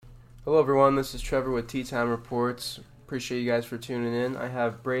Hello everyone, this is Trevor with Tea Time Reports. Appreciate you guys for tuning in. I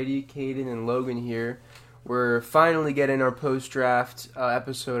have Brady, Kayden, and Logan here. We're finally getting our post-draft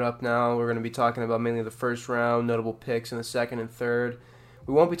episode up now. We're going to be talking about mainly the first round, notable picks in the second and third.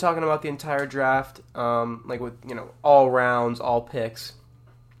 We won't be talking about the entire draft, all rounds, all picks.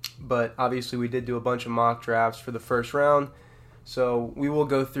 But obviously we did do a bunch of mock drafts for the first round. So we will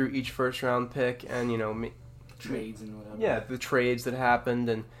go through each first round pick and, trades and whatever. Yeah, the trades that happened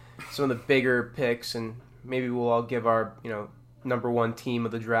and some of the bigger picks, and maybe we'll all give our, number one team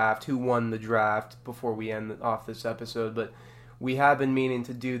of the draft, who won the draft, before we end off this episode. But we have been meaning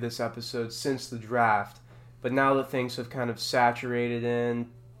to do this episode since the draft. But now that things have kind of saturated in,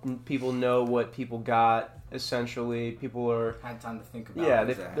 people know what people got, essentially. People are... Had time to think about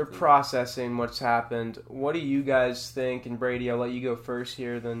it. Exactly. They're processing what's happened. What do you guys think? And Brady, I'll let you go first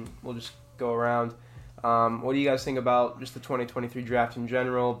here, then we'll just go around. What do you guys think about just the 2023 draft in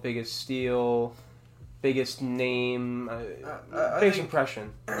general? Biggest steal, biggest name, biggest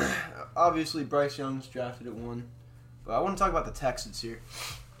impression? Obviously, Bryce Young's drafted at 1, but I want to talk about the Texans here,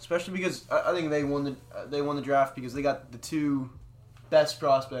 especially because I think they won the draft because they got the two best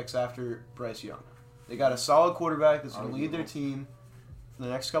prospects after Bryce Young. They got a solid quarterback that's going to lead their team for the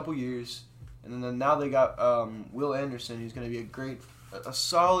next couple years, and then now they got Will Anderson, who's going to be a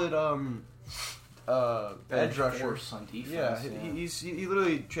solid edge rusher on defense. Yeah, he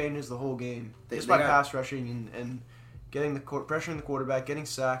literally changes the whole game just by pass rushing and getting pressuring the quarterback, getting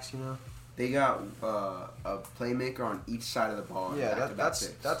sacks. They got a playmaker on each side of the ball. Yeah,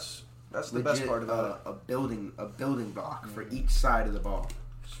 that's the best part about it. A building block for each side of the ball.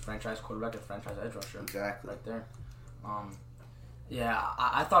 Just franchise quarterback and franchise edge rusher. Exactly, right there.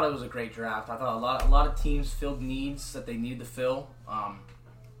 I thought it was a great draft. I thought a lot of teams filled needs that they needed to fill.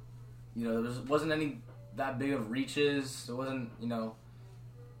 There wasn't any that big of reaches. There wasn't,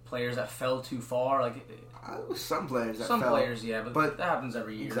 players that fell too far. Some players that fell. Some players, yeah, but that happens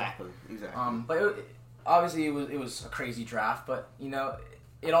every year. Exactly. But obviously it was a crazy draft. But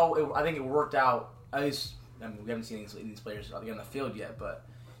I think it worked out. At least, we haven't seen these players on the field yet. But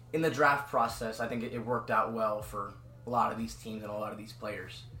in the draft process, I think it worked out well for a lot of these teams and a lot of these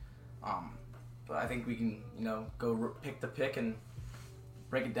players. But I think we can, go pick the pick and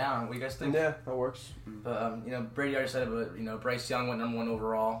break it down. What do you guys think? Yeah, that works. But, Brady already said it, but, Bryce Young went number 1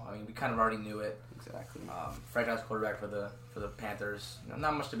 overall. I mean, we kind of already knew it. Exactly. Franchise quarterback for the Panthers.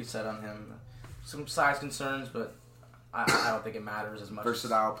 Not much to be said on him. Some size concerns, but I don't think it matters as much.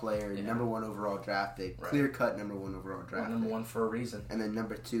 Versatile player, number 1 overall draft pick. Right. Clear-cut number 1 overall draft pick. Number 1 for a reason. And then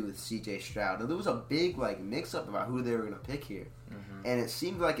number 2 with C.J. Stroud. Now, there was a big, mix-up about who they were going to pick here. Mm-hmm. And it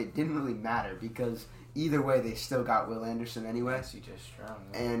seemed like it didn't really matter because... Either way, they still got Will Anderson anyway. C.J. Stroud.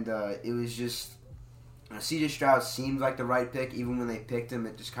 Yeah. And it was just... C.J. Stroud seemed like the right pick. Even when they picked him,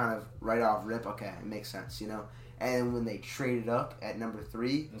 it just kind of right off rip, okay, it makes sense, And when they traded up at number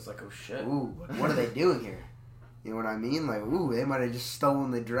 3... It was like, oh, shit. Ooh, what are they doing here? You know what I mean? They might have just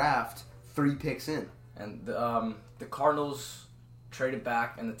stolen the draft 3 picks in. And the Cardinals traded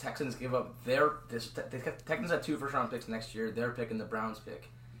back, and the Texans gave up the Texans had 2 first-round picks next year. Their pick and the Browns pick.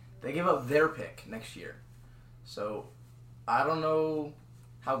 They give up their pick next year. So, I don't know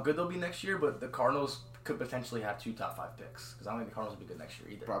how good they'll be next year, but the Cardinals could potentially have 2 top 5 picks. Because I don't think the Cardinals will be good next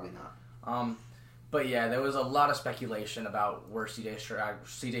year either. Probably not. But yeah, there was a lot of speculation about where C.J.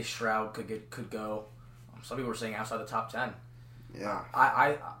 Stroud could go. Some people were saying outside the top 10. Yeah.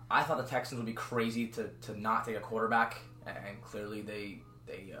 I thought the Texans would be crazy to not take a quarterback, and clearly they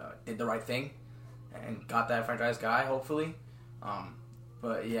did the right thing and got that franchise guy, hopefully.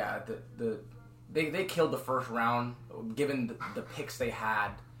 But yeah, they killed the first round given the picks they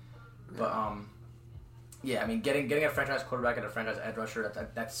had. But yeah, I mean getting a franchise quarterback and a franchise edge rusher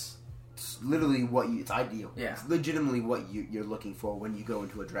that's it's literally it's ideal. Yeah. It's legitimately what you're looking for when you go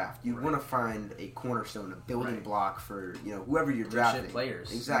into a draft. You want to find a cornerstone, a building block for whoever you're drafting.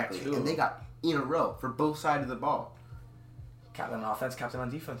 Players. Exactly, and they got in a row for both sides of the ball. Captain on offense, captain on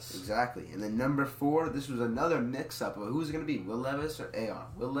defense. Exactly. And then number 4, this was another mix-up of who's it going to be, Will Levis or AR?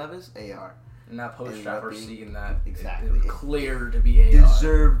 Will Levis, AR. And that post-draft, we're seeing that exactly. It was clear to be AR.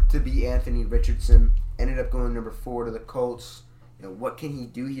 Deserved to be Anthony Richardson. Ended up going number 4 to the Colts. What can he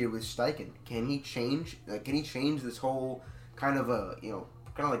do here with Steichen? Can he change? Can he change this whole kind of I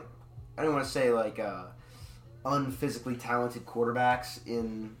don't want to say unphysically talented quarterbacks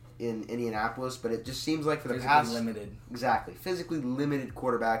in Indianapolis, but it just seems like for the past limited, exactly physically limited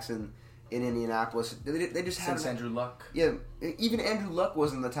quarterbacks in Indianapolis, they just since Andrew Luck. Yeah, even Andrew Luck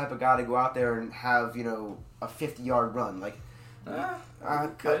wasn't the type of guy to go out there and have a 50-yard run. Good.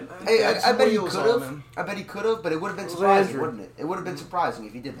 I bet he wheels could on have. him. I bet he could have, but it would have been was surprising, Andrew. wouldn't it? It would have been surprising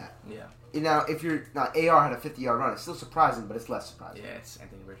if he did that. Yeah. Now, if you're not AR had a 50-yard run, it's still surprising, but it's less surprising. Yeah, it's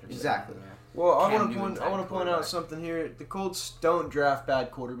Anthony Richardson. Exactly. Yeah. Well, I Cam want to Newton point. I want type to point out quarterback. something here. The Colts don't draft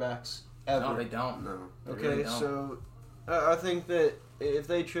bad quarterbacks ever. No, they don't. No. They Okay, really don't. so I think that if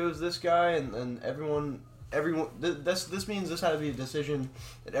they chose this guy and everyone, this means this had to be a decision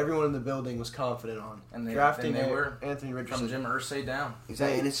that everyone in the building was confident on. And they, Drafting they were Anthony Richardson. from Jim Irsay down.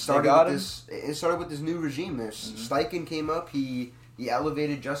 Exactly, and it got him. It started with this new regime. Steichen came up. He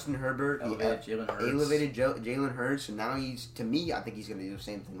elevated Justin Herbert. Elevated Jalen Hurts. He elevated Jalen Hurts, and now to me, I think he's going to do the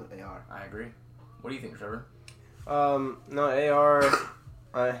same thing with AR. I agree. What do you think, Trevor? No, AR,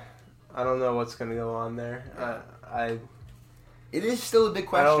 I don't know what's gonna go on there. It is still a big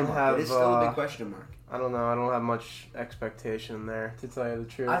question mark. have, It is still a big question mark. I don't know. I don't have much expectation there, to tell you the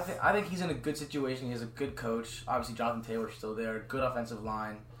truth. I think he's in a good situation. He has a good coach. Obviously, Jonathan Taylor's still there. Good offensive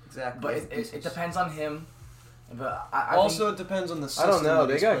line. Exactly. But it depends on him. But I Also, think, it depends on the I system. don't know. that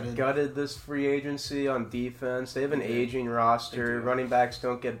They he's put got in. gutted this free agency on defense. They have an aging roster. They do. Running backs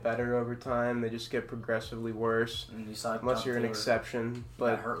don't get better over time. They just get progressively worse, and you saw unless you're an Jonathan Taylor exception. got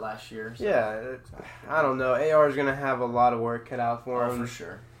But hurt last year. So. yeah, I don't know. AR is going to have a lot of work cut out for Oh, him. for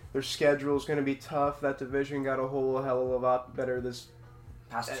sure. Their schedule's going to be tough. That division got a whole hell of a lot better this.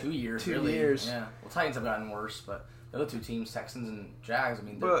 Past 2 years, 2 really. years. Yeah. Well, Titans have gotten worse, but the other two teams, Texans and Jags, I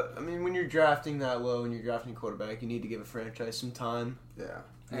mean, But I mean, when you're drafting that low and you're drafting a quarterback, you need to give a franchise some time. Yeah.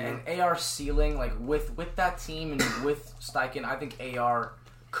 and AR ceiling, like with that team and with Steichen, I think AR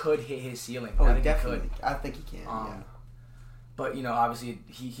could hit his ceiling. Oh, I think definitely. he could. I think he can. Yeah. But obviously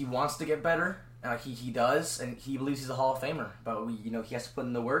he wants to get better. He does, and he believes he's a Hall of Famer. But he has to put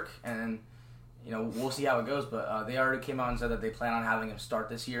in the work, and we'll see how it goes. But they already came out and said that they plan on having him start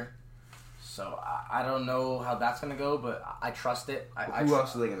this year. So I don't know how that's gonna go, but I trust it. Who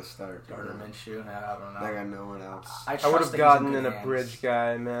else are they going to start? Gardner Minshew. I don't know. They got no one else. I trust would that have he's gotten good in a hands. bridge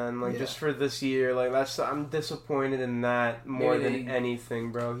guy, man. Like, Yeah. just for this year. Like, I'm disappointed in that more Maybe than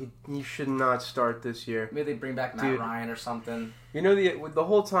anything, bro. He should not start this year. Maybe they bring back Matt Dude. Ryan or something. You know, the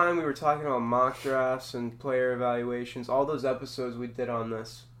whole time we were talking about mock drafts and player evaluations, all those episodes we did on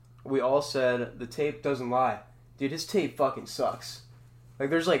this, we all said the tape doesn't lie. Dude, his tape fucking sucks. Like,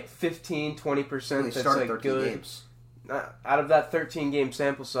 there's like 15-20% They that's started like 13 good. games. Out of that 13-game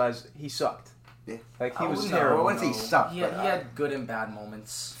sample size, he sucked. Yeah. Like, he was no, terrible. I wouldn't say he sucked, He but, had good and bad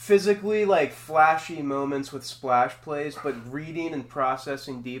moments. Physically, like, flashy moments with splash plays, but reading and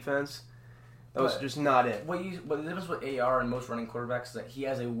processing defense, that was But just not it. What the difference with AR and most running quarterbacks is that he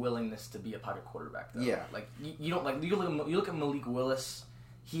has a willingness to be a pocket quarterback. Though. Yeah. Like you don't like you look at Malik Willis.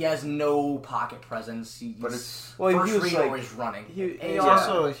 He has no pocket presence. He's But it's... Well, first he was read like- always running. he- He's AR,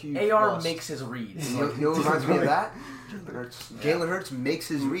 also a huge AR bust. makes his reads. You know what reminds me of that? Jalen Hurts. Yeah. Jalen Hurts makes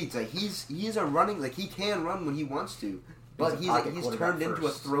his reads. Like he's a running, like he can run when he wants to, but He's a pocket he's quarterback turned into a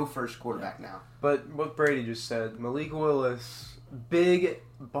first. throw first quarterback now. But what Brady just said, Malik Willis, big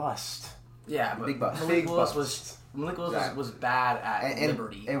bust. Yeah, but Big bust. Malik Big Willis bust. Exactly. was bad at And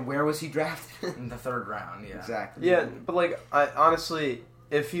Liberty and where was he drafted? in the third round. Yeah, Exactly. Yeah, but like, I honestly,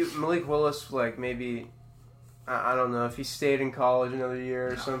 if Malik Willis, like, maybe, I don't know, if he stayed in college another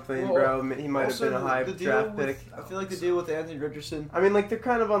year or something, Well, bro, he might have Also, been a high the deal draft with- pick. I feel like the deal with Anthony Richardson. I mean, like, they're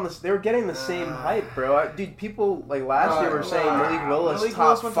kind of on this. They were getting the same hype, bro. Dude, people like last year were saying Malik Willis Malik top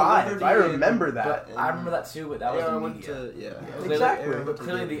Willis went to 5. Liberty I and- remember that. but- I remember that too. But that was AR the went media. to Exactly. AR But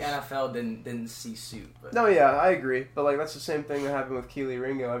clearly the Raiders. NFL didn't see suit. But No, yeah, I agree. But like, that's the same thing that happened with Keely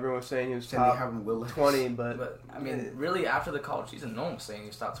Ringo. Everyone was saying he was Then they top have him Willis. 20, but But I mean, really, after the college season, no one was saying he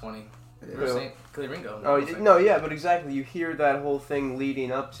was top 20. They were Really? saying Kelly Ringo. oh no, yeah, but exactly. You hear that whole thing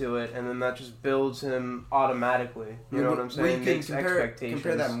leading up to it, and then that just builds him automatically. You know what I'm saying? Where you can Makes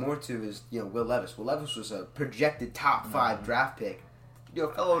compare that more to is Will Levis. Will Levis was a projected top 5 draft pick.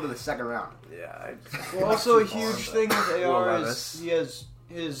 Fell over to the second round. Yeah. Well, also a Too far, huge but- thing with Will AR Levis. is he has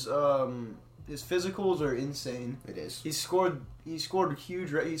his physicals are insane. It is. He scored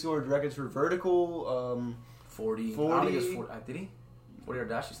records for vertical. 40. 40. I don't think it was 40. Did he? 40 yard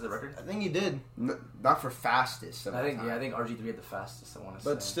dash. You said the record. I think he did, Not for fastest. of I all think time. I think RG3 had the fastest. I want to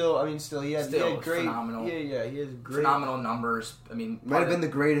say. but still he had great phenomenal. Yeah, he has great. Phenomenal numbers. I mean, Might have been the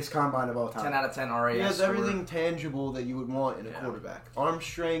greatest combine of all 10 time. out of 10 RAS. He has score. everything tangible that you would want in a quarterback. Arm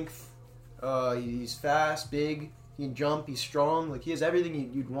strength. He's fast, big. He can jump. He's strong. Like he has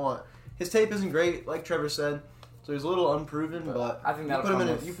everything you'd want. His tape isn't great, like Trevor said. So he's a little unproven, but I think you that'll put him come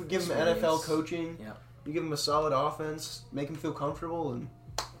in. with You give him experience. NFL coaching. Yeah. You give him a solid offense, make him feel comfortable, and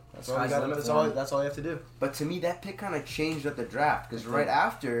that's all. Sky's the limit That's for all. him. That's all you have to do. But to me, that pick kind of changed at the draft because right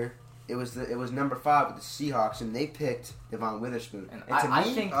after It was number 5 with the Seahawks, and they picked Devon Witherspoon. And to I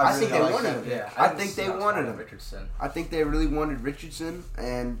me, think I think they like wanted that. him. Yeah, I think they wanted him. Richardson. I think they really wanted Richardson,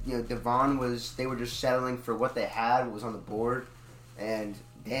 and Devon they were just settling for what they had, what was on the board, and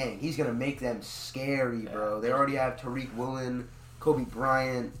dang, he's gonna make them scary, bro. They already have Tariq Woolen, Kobe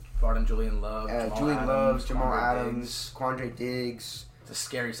Bryant, Brought in Julian Love, Jamal Adams, Quandre Diggs. It's a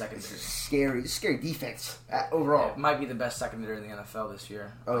scary secondary. Scary defense overall. It might be the best secondary in the NFL this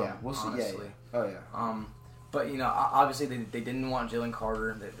year. Oh yeah, we'll see. Honestly. Yeah. Oh yeah. But obviously they didn't want Jalen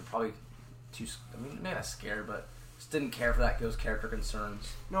Carter. They're probably too. I mean, maybe not scared, but just didn't care for those character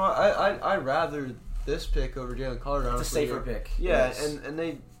concerns. No, I rather this pick over Jalen Carter. It's a Honestly. safer pick. Yeah, Yes. and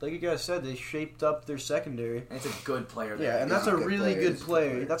they, like you guys said, they shaped up their secondary. And it's a good player. Yeah, and that's a really good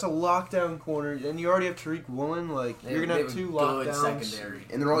player. That's a lockdown corner, and you already have Tariq Woolen. Like you're gonna have 2 lockdowns, secondary.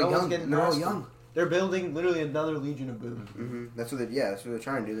 And they're all young. And they're all young. They're building literally another Legion of Boom. Mm-hmm. That's what they're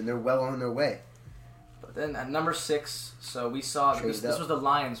trying to do, and they're well on their way. But then at number 6, so we saw this was the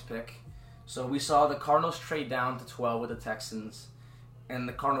Lions pick. So we saw the Cardinals trade down to 12 with the Texans, and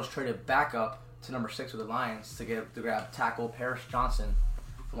the Cardinals traded back up to number 6 with the Lions to grab tackle Paris Johnson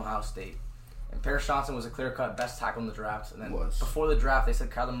from Ohio State. And Paris Johnson was a clear-cut best tackle in the draft. And then before the draft, they said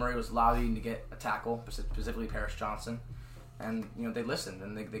Kyler Murray was lobbying to get a tackle, specifically Paris Johnson. And they listened,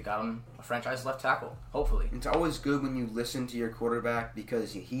 and they got him a franchise left tackle. Hopefully, it's always good when you listen to your quarterback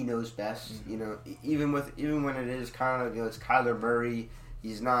because he knows best. Mm-hmm. Even when it is kind of it's Kyler Murray.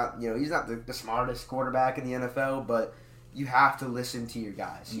 He's not the smartest quarterback in the NFL, but you have to listen to your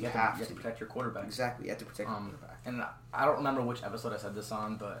guys. You have to protect your quarterback. Exactly, you have to protect your quarterback. And I don't remember which episode I said this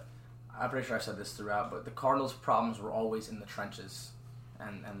on, but I'm pretty sure I said this throughout. But the Cardinals' problems were always in the trenches,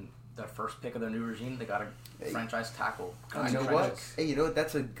 and their first pick of their new regime, they got a franchise tackle. You know what? Hey, you know what?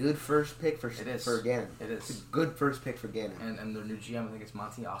 That's a good first pick for Gannon. It is. It's a good first pick for Gannon. And their new GM, I think it's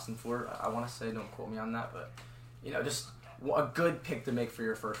Monty Austinford. I want to say, don't quote me on that, but just a good pick to make for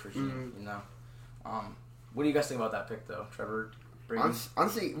your first regime. Mm-hmm. What do you guys think about that pick, though, Trevor? Brady?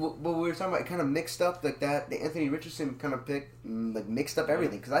 Honestly, what we were talking about, it kind of mixed up like that. The Anthony Richardson kind of pick, mixed up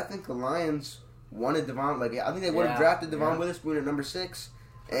everything. Because I think the Lions wanted Devon. I think they would have drafted Devon Witherspoon at number 6.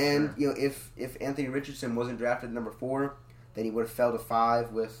 And if Anthony Richardson wasn't drafted at number 4, then he would have fell to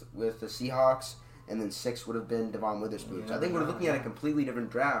 5 with the Seahawks, and then 6 would have been Devon Witherspoon. So I think we're looking at a completely different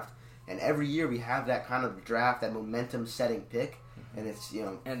draft. And every year we have that kind of draft, that momentum-setting pick, and it's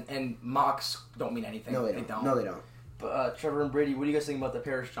and mocks don't mean anything. No, they don't. No, they don't. But Trevor and Brady, what do you guys think about the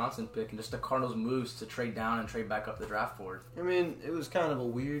Paris Johnson pick and just the Cardinals' moves to trade down and trade back up the draft board? I mean, it was kind of a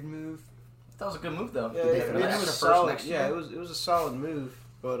weird move. That was a good move, though. Yeah, it was solid. Yeah, it was a solid move.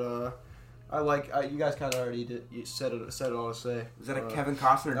 But you guys kind of already said it all to say. Was that a Kevin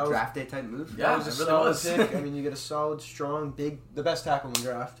Costner draft day type move? Yeah, that was a solid pick. I mean, you get a solid, strong, big, the best tackle in the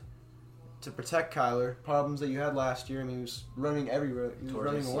draft to protect Kyler. Problems that you had last year. I mean, he was running everywhere. He was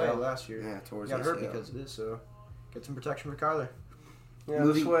running away last year. Yeah, towards he got hurt because of this. So get some protection for Kyler. Yeah,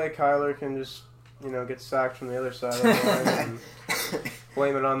 this way Kyler can just get sacked from the other side of the line and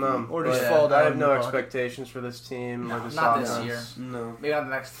blame it on them. Or just fall down. I have no expectations for this team. No, or this not offense. this year. No. Maybe not the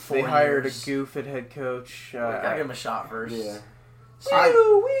next 4 years. They hired years. a goof at head coach. We gotta give him a shot first. Yeah. I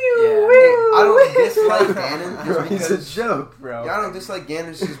don't dislike Gannon. He's a joke, bro. Yeah, I don't dislike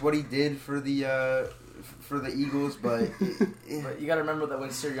Gannon. This is what he did for the Eagles, but but you gotta remember that when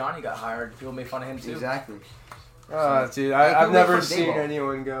Sirianni got hired, people made fun of him too. Exactly. Oh, dude, I've never seen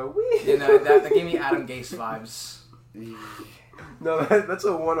anyone go. Wee. That gave me Adam Gase vibes. No, that's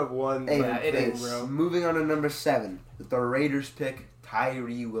a one of one. Hey, it is, bro. Moving on to number 7, the Raiders pick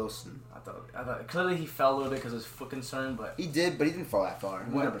Tyree Wilson. I thought clearly he fell a little bit because of his foot concern, but he did, but he didn't fall that far.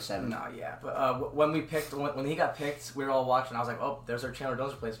 Number 7. No, yeah, but when he got picked, we were all watching. I was like, oh, there's our Chandler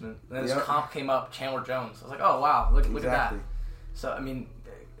Jones replacement. And then his comp came up, Chandler Jones. I was like, oh wow, look at that. So I mean,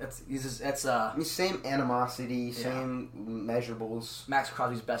 same animosity, same measurables. Max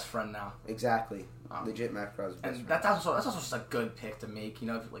Crosby's best friend now. Exactly, legit Max Crosby's best friend. That's also just a good pick to make.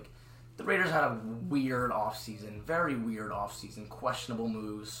 The Raiders had a weird offseason, very weird offseason, questionable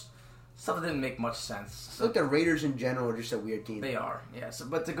moves. Stuff that didn't make much sense. I feel like the Raiders in general are just a weird team. They are, yeah.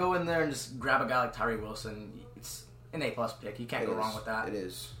 But to go in there and just grab a guy like Tyree Wilson, it's an A+ pick. You can't go wrong with that. It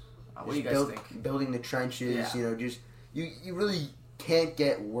is. What do you guys think? Building the trenches, you really can't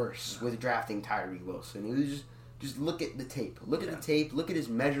get worse with drafting Tyree Wilson. It was just look at the tape. Look at the tape. Look at his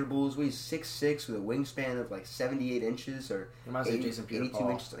measurables. He's 6'6" with a wingspan of 78 inches or reminds me of Jason 82 Pierre-Paul.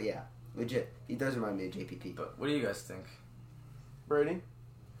 inches. Yeah, legit. He does remind me of JPP. But what do you guys think? Brady?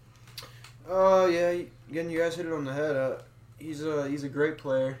 Yeah. Again, you guys hit it on the head. He's a great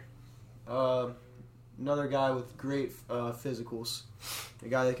player. another guy with great physicals, a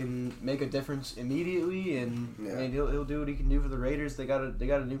guy that can make a difference immediately, and I mean, he'll do what he can do for the Raiders. They got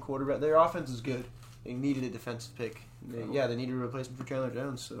a new quarterback. Their offense is good. They needed a defensive pick. They needed a replacement for Chandler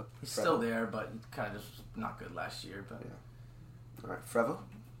Jones. So he's still there, but kind of just not good last year. But all right, Trevor.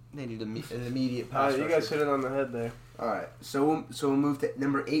 They need an immediate pass rusher. You guys hit it on the head there. All right, so we'll move to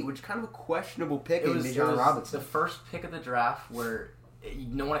number 8, which is kind of a questionable pick. It was Bijan Robinson, the first pick of the draft, where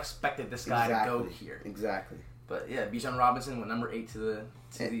no one expected this guy to go here. Exactly. But yeah, Bijan Robinson went number 8 to the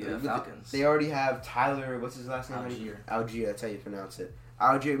Falcons. They already have Tyler. What's his last name? Algier. That's how you pronounce it.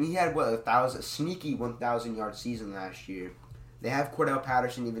 Algier. He had a sneaky 1,000-yard season last year. They have Cordell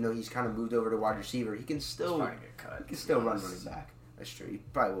Patterson, even though he's kind of moved over to wide receiver. He can still get cut. He can still run running back. That's true. He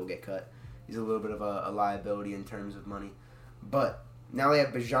probably will get cut. He's a little bit of a liability in terms of money. But now they have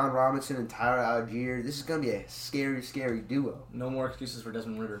Bijan Robinson and Tyler Algier. This is going to be a scary, scary duo. No more excuses for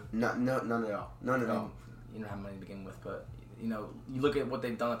Desmond Ridder. None at all. None at all. You don't have money to begin with, but you look at what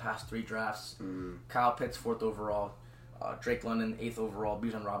they've done the past 3 drafts. Kyle Pitts 4th overall, Drake London 8th overall,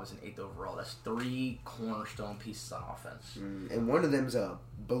 Bijan Robinson 8th overall. That's 3 cornerstone pieces on offense. And one of them's a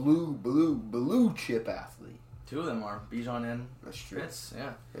blue chip athlete. 2 of them are Bijan and Pitts.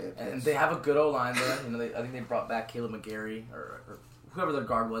 Yeah. And they have a good O-line there. I think they brought back Caleb McGarry or whoever their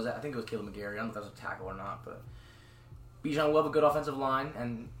guard was. I think it was Caleb McGarry. I don't know if that was a tackle or not, but Bijan will have a good offensive line,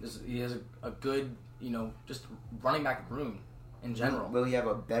 and he has a good, just running back room in general. Will he have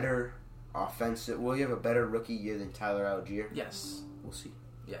a better will he have a better rookie year than Tyler Algier? Yes. We'll see.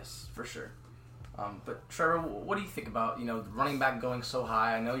 Yes, for sure. But Trevor, what do you think about running back going so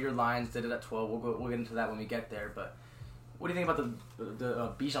high? I know your Lions did it at 12. We'll get into that when we get there. But what do you think about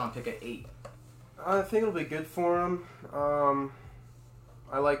the Bijan pick at 8? I think it'll be good for him.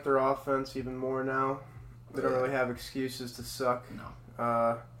 I like their offense even more now. They don't really have excuses to suck.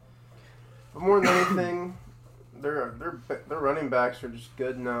 No. But more than anything, their running backs are just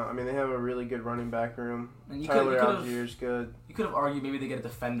good now. I mean, they have a really good running back room. And Tyler Algier's good. You could have argued maybe they get a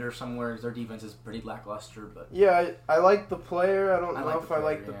defender somewhere. Their defense is pretty lackluster, but yeah, I like the player. I don't know if I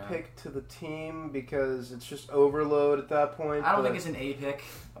like the pick to the team because it's just overload at that point. I don't think it's an A pick,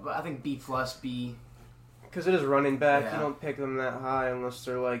 but I think B+, B. Because it is running back. Yeah. You don't pick them that high unless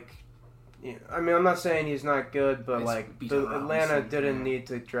they're like. I mean, I'm not saying he's not good, but Atlanta didn't need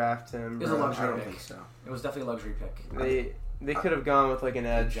to draft him. It was a luxury pick. I don't think so. It was definitely a luxury pick. They could have gone with like an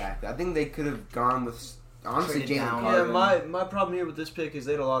edge. Exactly. I think they could have gone with honestly Jalen Carter. Yeah, my problem here with this pick is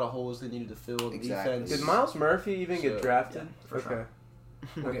they had a lot of holes they needed to fill. Exactly. Defense. Did Miles Murphy even get drafted? Yeah, for sure.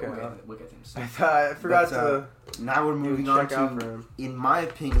 We'll get things. I forgot to. Now we're moving on to, in my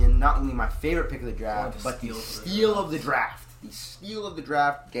opinion, not only my favorite pick of the draft, but the steal of the draft. The steal of the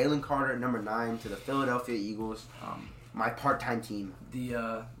draft, Jalen Carter at number 9 to the Philadelphia Eagles, my part-time team.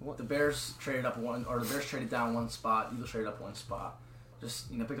 The Bears traded up the Bears traded down 1 spot. Eagles traded up 1 spot.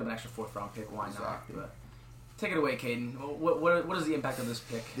 Just pick up an extra 4th-round pick. Why not? But take it away, Kayden. What is the impact of this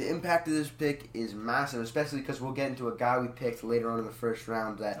pick? The impact of this pick is massive, especially because we'll get into a guy we picked later on in the first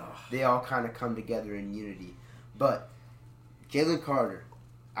round that they all kind of come together in unity. But Jalen Carter,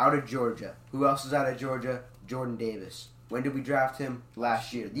 out of Georgia. Who else is out of Georgia? Jordan Davis. When did we draft him?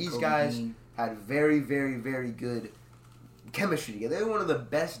 Last year. These guys had very, very, very good chemistry together. They're one of the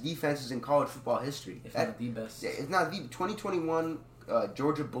best defenses in college football history. If not the best. If not the 2021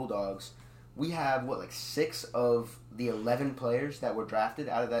 Georgia Bulldogs, we have, 6 of the 11 players that were drafted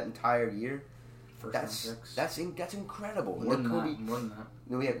out of that entire year. That's incredible. More than that.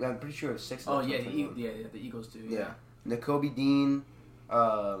 No, I'm pretty sure it's 6. Oh, yeah, the Eagles do. Yeah. Nakobe Dean.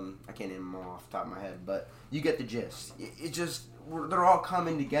 I can't name them all off the top of my head, but you get the gist. They're all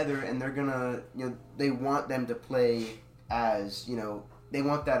coming together, and they're gonna, they want them to play as, they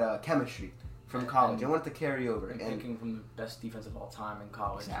want that chemistry from college. They want it to carry over. And picking from the best defense of all time in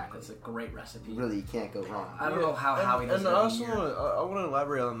college. Exactly. That's a great recipe. Really, you can't go wrong. I don't know how he does that. And I want to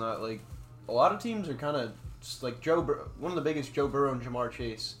elaborate on that. Like, a lot of teams are kind of just like one of the biggest, Joe Burrow and Jamar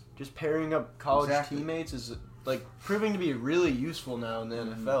Chase. Just pairing up college teammates is proving to be really useful now in the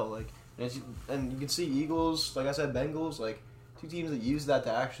NFL. Like, and you can see Eagles, like I said, Bengals, 2 teams that use that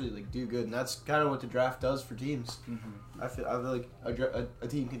to actually do good, and that's kind of what the draft does for teams. I feel like a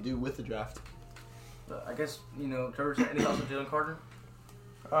team can do with the draft. But I guess Trevor, any thoughts on Jalen Carter?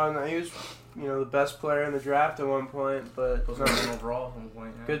 No, he was the best player in the draft at one point, but overall at one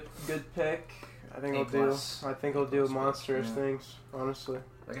point. Yeah. Good pick. I think he'll do monstrous things. Honestly.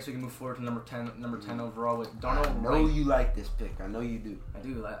 I guess we can move forward to number 10 overall with Darnell Wright. I know you like this pick. I know you do. I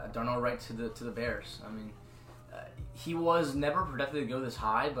do. Darnell Wright to the Bears. I mean, he was never projected to go this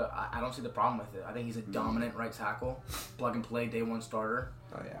high, but I don't see the problem with it. I think he's a dominant right tackle, plug and play, day one starter.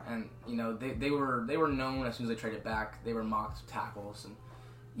 Oh yeah. And they were known as soon as they traded back. They were mocked tackles, and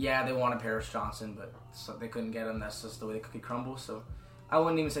yeah, they wanted Paris Johnson, but they couldn't get him. That's just the way the cookie crumbles. So I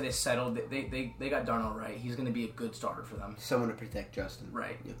wouldn't even say they settled. They got Darnold right. He's going to be a good starter for them. Someone to protect Justin,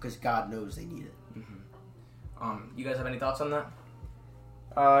 right? Because God knows they need it. Mm-hmm. You guys have any thoughts on that?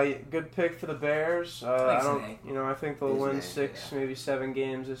 Good pick for the Bears. I think they'll win 6, maybe 7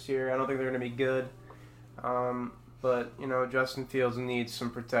 games this year. I don't think they're going to be good. But Justin Fields needs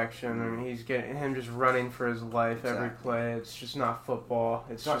some protection. I mean, he's getting him just running for his life every play. It's just not football.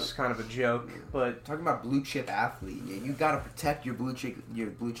 It's just kind of a joke. But talking about blue chip athlete, you got to protect your blue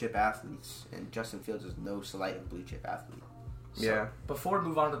chip athletes, and Justin Fields is no slight of blue chip athlete. So, before we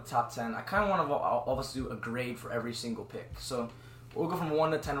move on to the top 10, I kind of want all of us to do a grade for every single pick. So we'll go from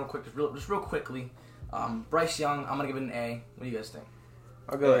 1 to 10 real quick, just real quickly. Bryce Young, I'm gonna give it an A. What do you guys think?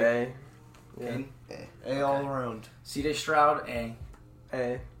 I'll go A. Yeah. A all around. C.J. Stroud, A.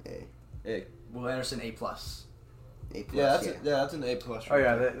 A. Will Anderson, A+. A+. Yeah, that's an A+. Oh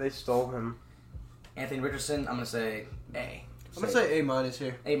yeah, they stole him. Anthony Richardson, I'm gonna say A. I'm gonna say A-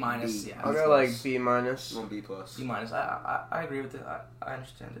 here. A-, yeah. I'll go like B-. I'm B+. B-. I agree with it. I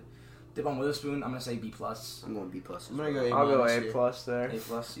understand it. Devon Witherspoon, I'm gonna say B+. I'm going B+. I'm gonna go A-. I'll go A+ there.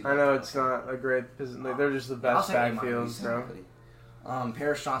 A+. I know it's not a great position. They're just the best backfields, bro.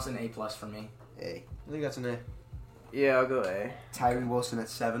 Paris Johnson, A+ for me. A. I think that's an A. Yeah, I'll go A. Tyree Wilson at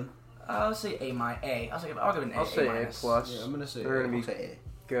 7. I'll say A-. I'll give it an A. I'll say A+. Yeah, I'm gonna say they're gonna A. be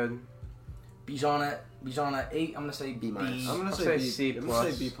good. Bijan at 8. I'm gonna say B-. I'm gonna say B. C+. I'm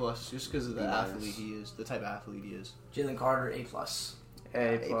gonna say B+, just because of the athlete he is, the type of athlete he is. Jalen Carter, A+.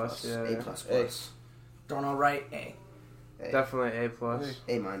 A+, yeah. A+. Darnell Wright, A. Definitely A+. A-.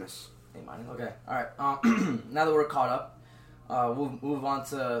 A-. Okay. All right. Now that we're caught up, we'll move on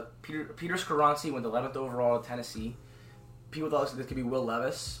to Peter Skoronski went 11th overall to Tennessee. People thought this could be Will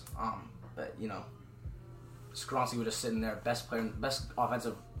Levis, but Skoronski was just sitting there, best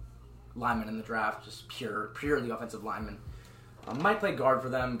offensive lineman in the draft, just purely offensive lineman. Might play guard for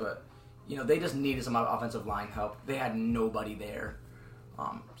them, but they just needed some offensive line help. They had nobody there,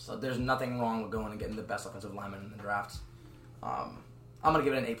 so there's nothing wrong with going and getting the best offensive lineman in the draft. I'm gonna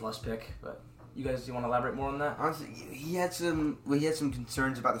give it an A+ pick, but you guys, do you want to elaborate more on that? Honestly, he had some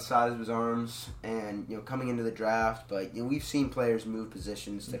concerns about the size of his arms and coming into the draft, but we've seen players move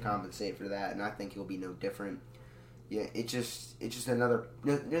positions to compensate for that, and I think he'll be no different. Yeah, it's just another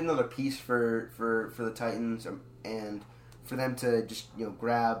piece for the Titans, and for them to just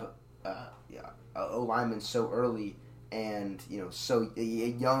grab a O-lineman so early, and so a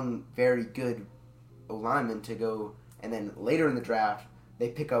young, very good O-lineman to go, and then later in the draft they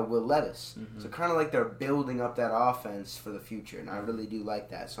pick up Will Levis. So kind of like they're building up that offense for the future, and I really do like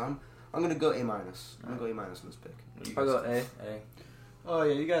that. So I'm gonna go A-. I'm gonna go A- on this pick. I'll go A. Oh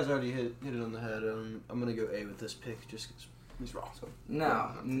yeah, you guys already hit it on the head. I'm gonna go A with this pick just because he's wrong. So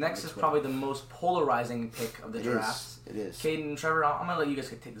now, next is probably the most polarizing pick of the draft. It is. Kayden and Trevor, I'm gonna let you guys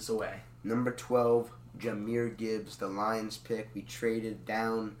take this away. Number 12, Jahmyr Gibbs, the Lions pick. We traded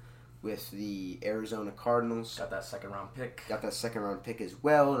down with the Arizona Cardinals. Got that second round pick as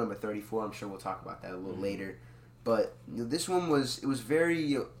well. Number 34. I'm sure we'll talk about that a little later. But this one was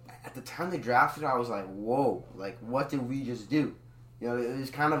very. At the time they drafted, I was like, whoa! Like, what did we just do? It was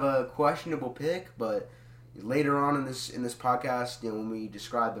kind of a questionable pick, but later on in this podcast, when we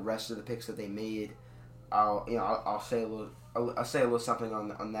describe the rest of the picks that they made, I'll say a little something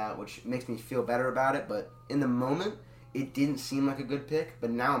on that, which makes me feel better about it. But in the moment, it didn't seem like a good pick.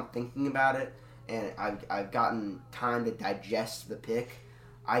 But now I'm thinking about it, and I've gotten time to digest the pick.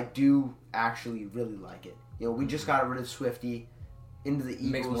 I do actually really like it. We just got rid of Swifty into the Eagles.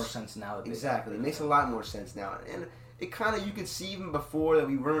 It makes more sense now. Exactly, it makes a lot more sense now, and it kind of, you could see even before that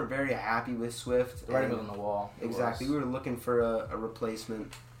we weren't very happy with Swift. The writing was on the wall. Exactly, we were looking for a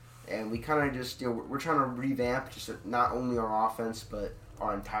replacement, and we kind of just we're trying to revamp just not only our offense but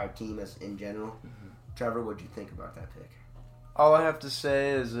our entire team as in general. Trevor, what do you think about that pick? All I have to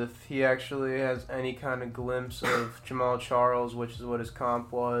say is if he actually has any kind of glimpse of Jamal Charles, which is what his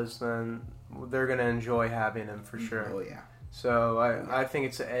comp was, then they're going to enjoy having him for sure. Oh, yeah. So I think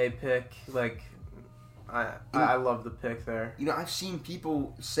it's an A pick. Like, I love the pick there. I've seen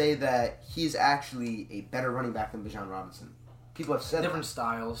people say that he's actually a better running back than Bijan Robinson. People have said different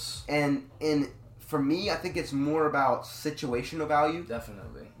styles. And for me, I think it's more about situational value.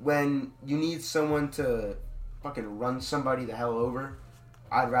 Definitely. When you need someone to fucking run somebody the hell over,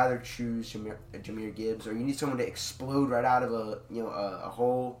 I'd rather choose Jahmyr Gibbs. Or you need someone to explode right out of a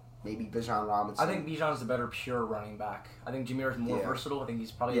hole maybe Bijan Robinson. I think Bijan's the better pure running back. I think Jameer is more versatile. I think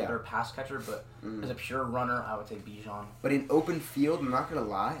he's probably a better pass catcher, but as a pure runner, I would take Bijan. But in open field, I'm not gonna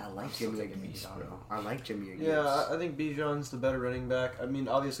lie, I like Jameer Gibbs, Bijan. bro. I like Jameer Gibbs. Yeah, I think Bijan's the better running back. I mean,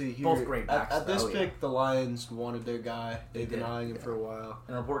 obviously, Both great backs, At this though. pick, the Lions wanted their guy. They've been did. eyeing him for a while.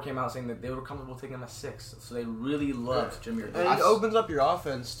 And a report came out saying that they were comfortable taking him at 6, so they really loved Jameer Gibbs. And it opens up your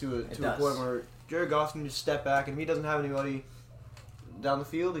offense to a does. point where Jared Goff can just step back, and if he doesn't have anybody down the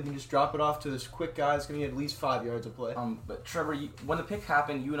field, he can just drop it off to this quick guy that's going to get at least 5 yards of play. But Trevor, when the pick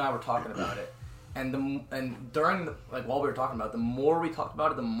happened, you and I were talking about it, and during while we were talking about it, the more we talked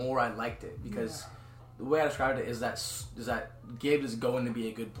about it, the more I liked it because the way I described it is that Gibbs is going to be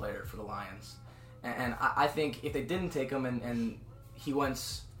a good player for the Lions, and I think if they didn't take him and he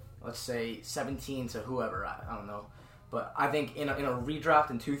went, let's say 17 to whoever, I don't know, but I think in a redraft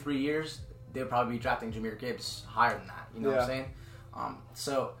in 2-3 years they'll probably be drafting Jameer Gibbs higher than that. You know what I'm saying?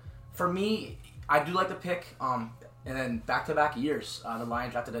 So for me, I do like the pick. And then back-to-back years, the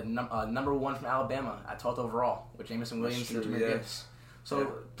Lions drafted a number 1 from Alabama at 12th overall with Jamison Williams and Jameer Gibbs. So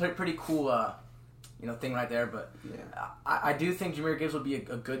pretty cool, thing right there. But I do think Jameer Gibbs would be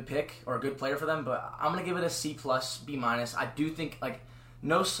a good pick or a good player for them. But I'm gonna give it a C+, B-. I do think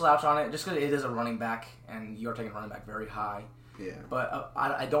no slouch on it, just because it is a running back, and you're taking running back very high. Yeah. But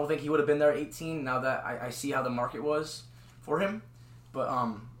I don't think he would have been there at 18. Now that I see how the market was for him. But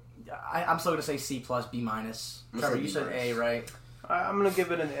I'm still gonna say C+, B-. Trevor, you said A, right? I'm gonna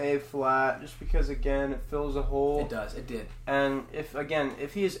give it an A flat, just because again it fills a hole. It does. It did. And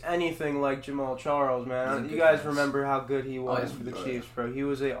if he is anything like Jamal Charles, man, you guys remember how good he was for the Chiefs, bro. He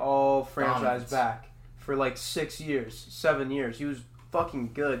was a all franchise back for 6 years, 7 years. He was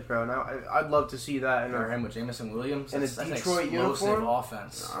fucking good, bro. Now I'd love to see that in him with Jamison Williams in a Detroit uniform.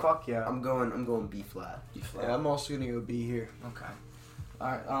 Offense. Fuck yeah. I'm going B flat. Yeah, I'm also gonna go B here. Okay. All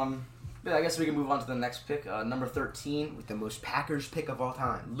right. Yeah, I guess we can move on to the next pick, number 13, with the most Packers pick of all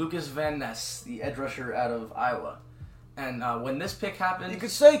time. Lucas Van Ness, the edge rusher out of Iowa. And when this pick happened, You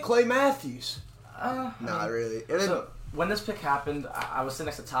could say Clay Matthews. Not really. So when this pick happened, I was sitting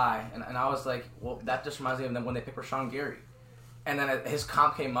next to Ty, and I was like, well, that just reminds me of them when they picked Rashawn Gary. And then his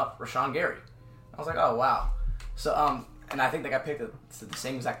comp came up, Rashawn Gary. I was like, oh, wow. So, and I think they got picked the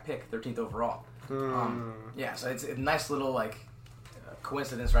same exact pick, 13th overall. Yeah, so it's a nice little,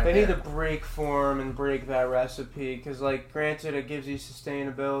 coincidence right there. They need to break form and break that recipe, because, granted, it gives you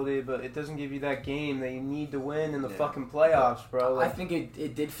sustainability, but it doesn't give you that game that you need to win in the fucking playoffs, bro. I think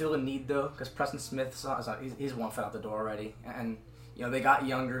it did feel a need, though, because Preston Smith, he's one foot out the door already. And, they got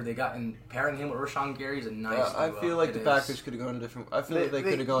younger. And pairing him with Rashawn Gary is a nice duo. I feel like the Packers could have gone different. I feel like they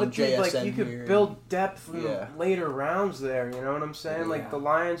could have gone JSN you could here. build depth in the later rounds there, you know what I'm saying? Yeah. The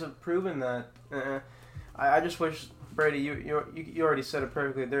Lions have proven that. I just wish... Brady, you already said it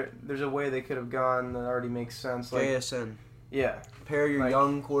perfectly. There's a way they could have gone that already makes sense. JSN. Yeah. Pair your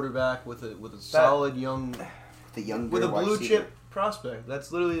young quarterback with a solid young... with a blue chip prospect.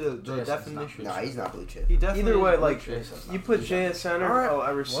 That's literally the definition. No, he's not blue chip. He definitely Either way, is you put JSN or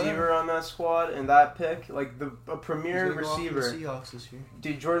a receiver on that squad and that pick, a premier receiver. Seahawks this year.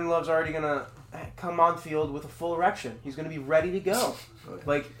 Dude, Jordan Love's already gonna come on field with a full erection. He's gonna be ready to go.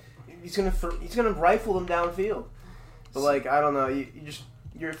 He's gonna rifle them downfield. But I don't know. If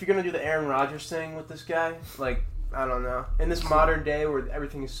you're gonna do the Aaron Rodgers thing with this guy, I don't know. In this modern day where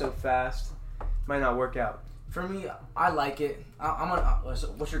everything is so fast, might not work out. For me, I like it.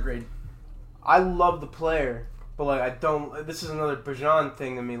 What's your grade? I love the player, but I don't. This is another Bijan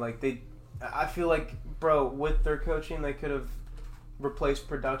thing to me. I feel with their coaching, they could have replaced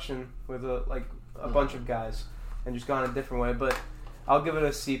production with a bunch of guys and just gone a different way. But I'll give it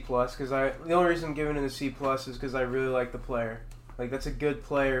a C+, because the only reason I'm giving it a C+ is because I really like the player. That's a good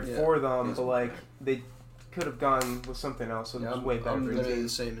player for them, but they could have gone with something else. So it was way better. I'm literally the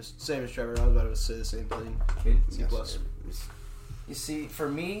same as Trevor. I was about to say the same thing. C+. You see, for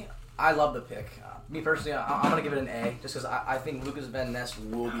me, I love the pick. Me personally, I'm gonna give it an A, just because I think Lucas Van Ness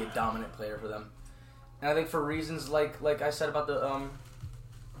will be a dominant player for them, and I think for reasons like I said about the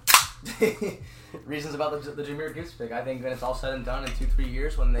reasons about the Jameer Gibbs pick. I think when it's all said and done in 2-3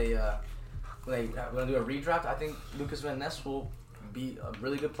 years, when they do a redraft, I think Lucas Van Ness will be a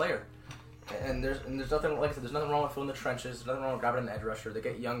really good player. And there's nothing, like I said, there's nothing wrong with filling the trenches. There's nothing wrong with grabbing an edge rusher. They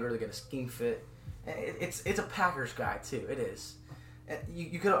get younger. They get a scheme fit. And it's a Packers guy too. It is. And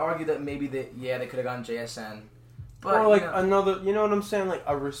you could argue that maybe they could have gone JSN. But, or another, you know what I'm saying?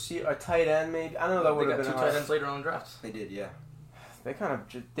 A tight end maybe. I don't know, that would have been two tight ends later on in drafts. They did, yeah. They kind of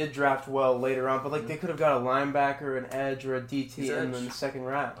did draft well later on, but they could have got a linebacker, an edge, or a DT in the second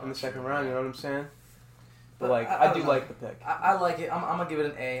round. You know what I'm saying? But like, I do like the pick. I like it. I'm gonna give it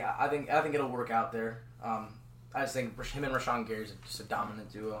an A. I think it'll work out there. I just think him and Rashawn Gary's just a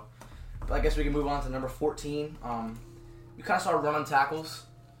dominant duo. But I guess we can move on to number 14. We kind of saw a run on tackles,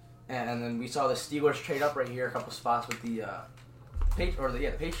 and then we saw the Steelers trade up right here a couple spots with the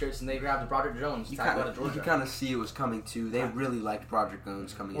Patriots, and they grabbed Broderick Jones. You Georgia. could kind of see it was coming too. They really liked Broderick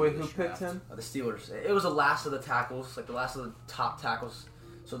Jones coming in. Wait, who this picked draft. him? The Steelers. It was the last of the tackles, like the last of the top tackles.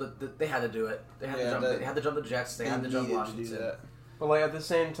 So they had to do it. They had to jump the Jets. They had to jump Washington. To do that. But like at the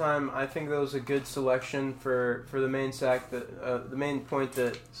same time, I think that was a good selection for the main sack. The main point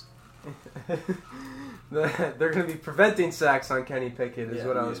that they're going to be preventing sacks on Kenny Pickett is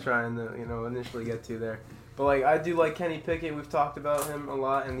what I was trying to initially get to there. But like I do like Kenny Pickett. We've talked about him a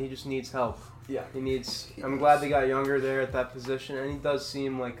lot, and he just needs help. Yeah, I'm glad they got younger there at that position, and he does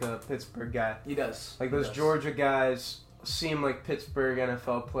seem like a Pittsburgh guy. He does. Like those Georgia guys seem like Pittsburgh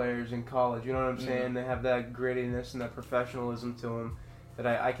NFL players in college. You know what I'm saying? They have that grittiness and that professionalism to them that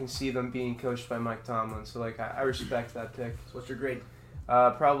I can see them being coached by Mike Tomlin. So like I respect that pick. So what's your grade?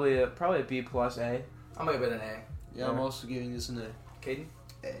 Probably a B plus A. I'm gonna give it an A. Yeah, I'm also giving this an A. Kayden?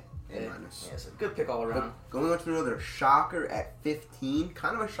 A minus. Yeah, it's a good pick all around. Going on to another shocker at 15.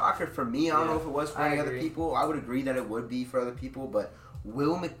 Kind of a shocker for me. I don't know if it was for any other people. I would agree that it would be for other people. But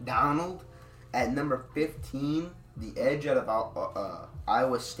Will McDonald at number 15, the edge out of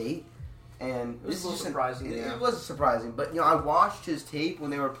Iowa State. And it was a little surprising. It was surprising. But, I watched his tape when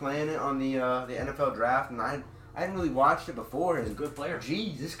they were playing it on the NFL draft. And I hadn't really watched it before. He's a good player.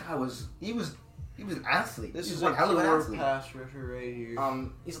 Geez, this guy was an athlete. This is one hell of an athlete. pass rusher right here.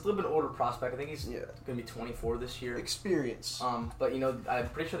 He's a little bit older prospect. I think he's going to be 24 this year. Experience. But I'm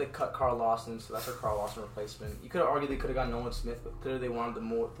pretty sure they cut Carl Lawson, so that's their Carl Lawson replacement. You could have argued they could have gotten Nolan Smith, but clearly they wanted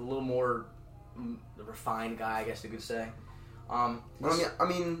the little more the refined guy, I guess you could say.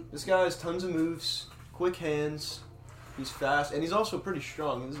 This guy has tons of moves, quick hands. He's fast, and he's also pretty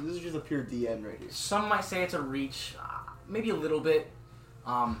strong. This is just a pure DN right here. Some might say it's a reach, maybe a little bit.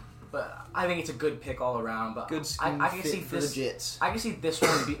 But I think it's a good pick all around. But good scheme I can fit see for this. the Jets. I can see this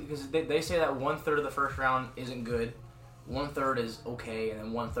one because they say that 1/3 of the first round isn't good, 1/3 is okay, and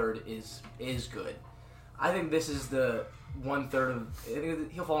then 1/3 is good. I think this is the 1/3 of. I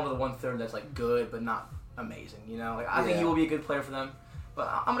think he'll fall into the 1/3 that's like good but not amazing. I think he will be a good player for them. But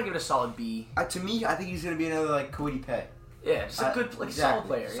I'm gonna give it a solid B. To me, I think he's gonna be another like Cody Pay. Yeah, just a good, solid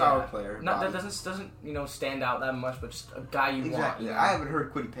player. Solid player. Not that doesn't stand out that much, but just a guy you want. I haven't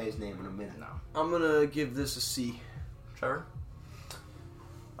heard Quiddy Pay's name in a minute. No. I'm gonna give this a C. Trevor?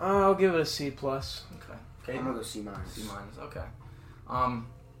 I'll give it a C plus. Okay. I'm gonna go C minus. C minus. Okay. All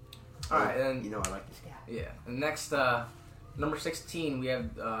right, and then I like this guy. Yeah. And next, number 16, we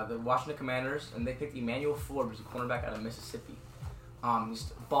have the Washington Commanders, and they picked Emmanuel Forbes, a cornerback out of Mississippi.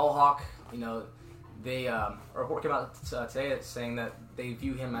 He's a ball hawk. They a report came out today saying that they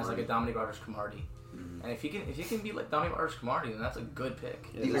view him as like a Dominic Rodgers-Cromartie. Mm-hmm. And if you can be like Dominic Rodgers-Cromartie, then that's a good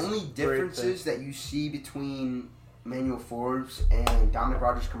pick. The only differences that you see between Emmanuel Forbes and Dominic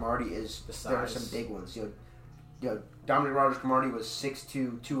Rodgers-Cromartie is there are some big ones. Dominic Rodgers-Cromartie was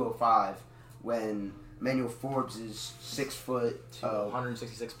 6'2", 205, when Emmanuel Forbes is 6 foot,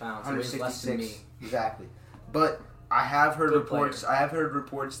 166 pounds. 166, less than me. Exactly. But I have heard reports. I have heard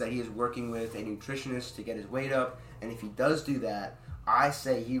reports that he is working with a nutritionist to get his weight up, and if he does do that, I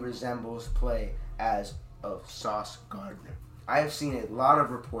say he resembles play as of Sauce Gardner. I have seen a lot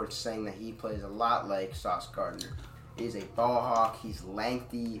of reports saying that he plays a lot like Sauce Gardner. He is a ball hawk. He's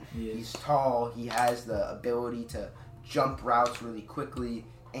lengthy. He's tall. He has the ability to jump routes really quickly,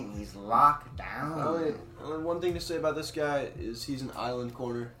 and he's locked down. One thing to say about this guy is he's an island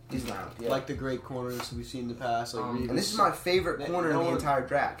corner. He's not. Yeah. Like the great corners we've seen in the past. Like and this is my favorite corner in the entire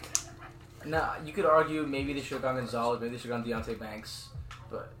draft. Now, you could argue maybe they should have gone Gonzalez, maybe they should have gone Deontay Banks,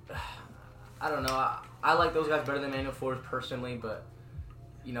 but I don't know. I like those guys better than Emmanuel Forbes personally, but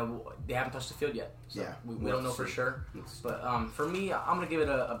they haven't touched the field yet. So we don't know for sure. But for me, I'm going to give it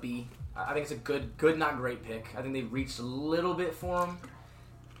a B. I think it's a good, not great pick. I think they reached a little bit for him.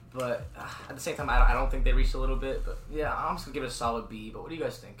 But at the same time, I don't think they reached a little bit. But yeah, I'm just going to give it a solid B. But what do you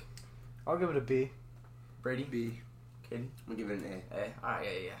guys think? I'll give it a B. Brady? B. Kayden? I'm going to give it an A. A? Alright,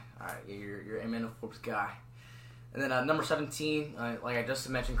 yeah. Alright, you're Emmanuel Forbes guy. And then number 17, like I just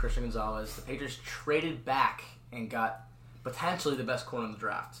mentioned, Christian Gonzalez. The Patriots traded back and got potentially the best corner in the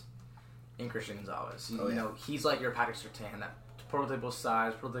draft in Christian Gonzalez. He's like your Patrick Surtain, that prototypical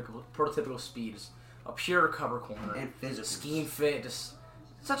size, prototypical speeds, a pure cover corner. And physical. Scheme fit, just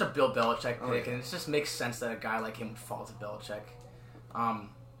such a Bill Belichick pick, and it just makes sense that a guy like him would fall to Belichick.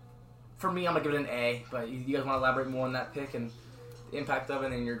 For me, I'm going to give it an A, but you guys want to elaborate more on that pick and the impact of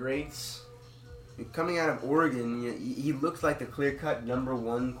it and your grades? coming out of Oregon, he looked like the clear-cut number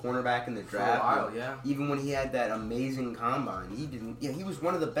one cornerback in the draft. For a while, yeah. Even when he had that amazing combine, he was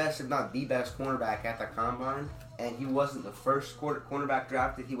one of the best, if not the best, cornerback at the combine. And he wasn't the first cornerback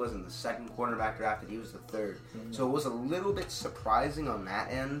drafted. He wasn't the second cornerback drafted. He was the third. Mm-hmm. So it was a little bit surprising on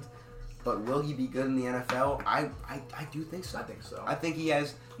that end. But will he be good in the NFL? I do think so. I think so. I think he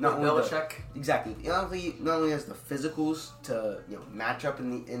has not only Belichick. Exactly. Not only has the physicals to match up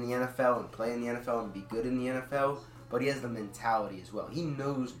in the NFL and play in the NFL and be good in the NFL, but he has the mentality as well. He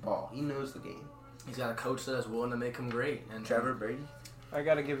knows ball. He knows the game. He's got a coach that is willing to make him great. And Trevor, Brady? I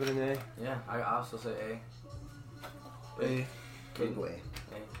gotta give it an A. Yeah, I also say A. A. Big way.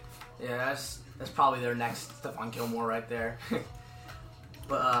 A. Yeah, that's probably their next Stephon Gilmore right there.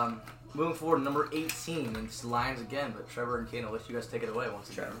 But moving forward, number 18, it's Lions again, but Trevor and Kayden, I'll let you guys take it away once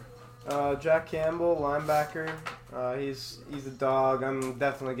again. Jack Campbell, linebacker. He's a dog. I'm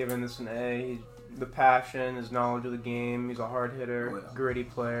definitely giving this an A. The passion, his knowledge of the game. He's a hard hitter, gritty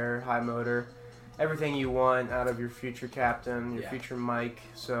player, high motor. Everything you want out of your future captain, your future Mike.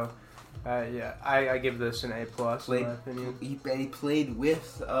 So, I give this an A+, in my opinion. He played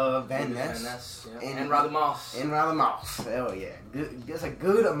with Van Ness. And Riley Moss. Oh, yeah. That's a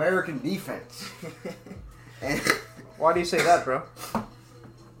good American defense. Why do you say that, bro?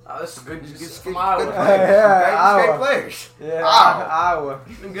 This is good. From Iowa. Great players. Yeah, Iowa.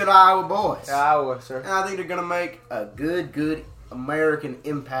 Good Iowa boys. Iowa, sir. And I think they're going to make a good American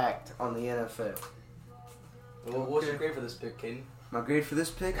impact on the NFL. Well, what's your grade for this pick, Kayden? My grade for this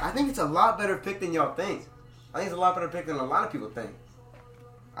pick? I think it's a lot better pick than y'all think. I think it's a lot better pick than a lot of people think.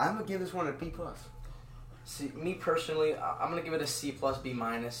 I'm going to give this one a B+. See, me personally, I'm going to give it a C+, B-.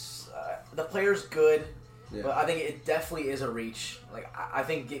 The player's good, but I think it definitely is a reach. Like, I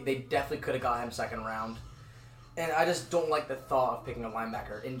think they definitely could have got him second round. And I just don't like the thought of picking a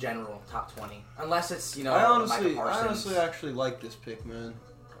linebacker in general, top 20. Unless it's, I honestly actually like this pick, man.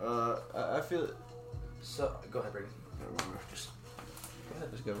 I feel... So, go ahead, Brady. Just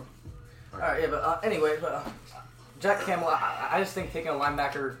go. Alright, but anyway, Jack Campbell, I just think taking a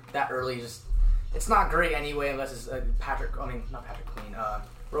linebacker that early it's not great anyway unless it's not Patrick Queen,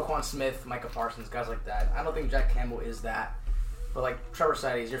 Roquan Smith, Micah Parsons, guys like that. I don't think Jack Campbell is that. But like Trevor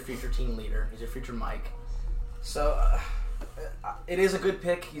said, he's your future team leader. He's your future Mike. So it is a good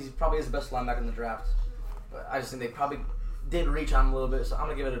pick. He's probably is the best linebacker in the draft. But I just think they probably did reach on him a little bit, so I'm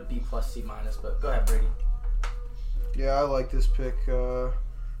going to give it a B+, C-. But go ahead, Brady. Yeah, I like this pick.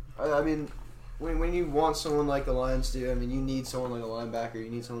 I mean, when you want someone like the Lions do, I mean, you need someone like a linebacker. You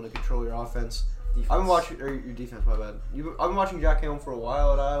need someone to control your offense. I've been watching, or your defense, my bad. I've been watching Jack Campbell for a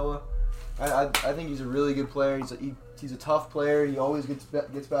while at Iowa. I think he's a really good player. He's a tough player. He always gets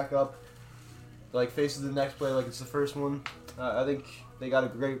back up, like faces the next play like it's the first one. I think they got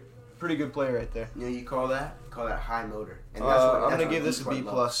a pretty good player right there. You know, you call that high motor. And I'm gonna give this a B+.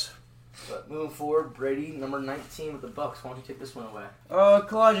 But moving forward, Brady, number 19 with the Bucks. Why don't you take this one away?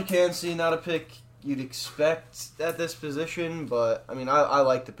 Kalijah Kancey, not a pick you'd expect at this position, but I mean, I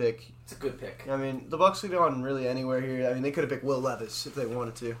like the pick. It's a good pick. I mean, the Bucks could have gone really anywhere here. I mean, they could have picked Will Levis if they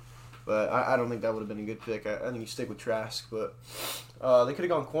wanted to, but I don't think that would have been a good pick. I think you stick with Trask, but they could have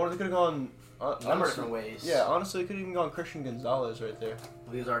gone corner. They could have gone a number of different ways. Yeah, honestly, they could have even gone Christian Gonzalez right there.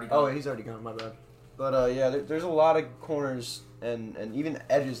 Well, he's already gone. Oh, he's already gone. My bad. But yeah, there's a lot of corners and even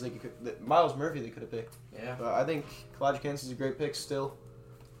edges Miles Murphy they could have picked. Yeah. But I think Kalijah Kancey's a great pick still.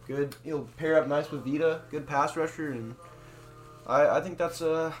 Good. He'll pair up nice with Vita. Good pass rusher, and I think that's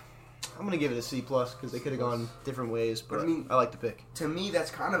I'm gonna give it a C+ because they could have gone different ways. But I mean, I like the pick. To me,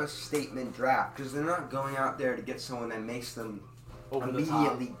 that's kind of a statement draft because they're not going out there to get someone that makes them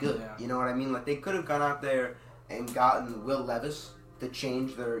immediately good. Yeah. You know what I mean? Like they could have gone out there and gotten Will Levis to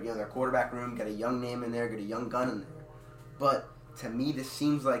change their their quarterback room, get a young name in there, get a young gun in there. But to me, this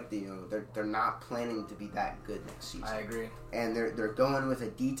seems like they're not planning to be that good next season. I agree. And they're going with a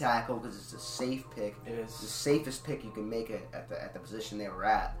D tackle because it's a safe pick. It is it's the safest pick you can make at the position they were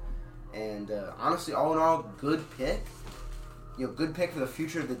at. And honestly, all in all, good pick. Good pick for the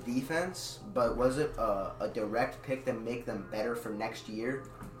future of the defense. But was it a direct pick that make them better for next year?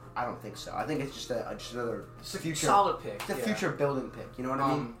 I don't think so. I think it's just another future solid pick. It's a future building pick. You know what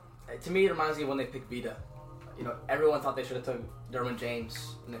I mean? To me, it reminds me of when they picked Vita. Everyone thought they should have took Derwin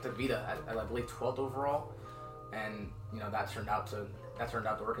James, and they took Vita at I believe 12th overall, and that turned out to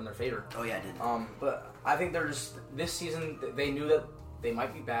work in their favor. Oh yeah, it did. But I think they're just this season they knew that they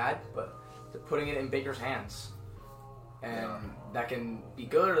might be bad, but they're putting it in Baker's hands, and that can be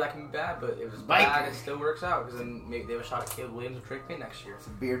good or that can be bad. But if it's bad, it still works out because then maybe they have a shot at Caleb Williams or Trey Payne next year. It's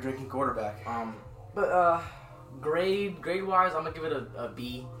a beer drinking quarterback. But grade wise, I'm gonna give it a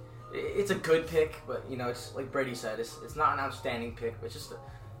B. it's a good pick, but it's like Brady said, it's not an outstanding pick, but it's just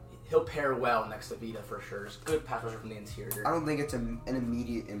he'll pair well next to Vita for sure. It's good pass rusher from the interior. I don't think it's an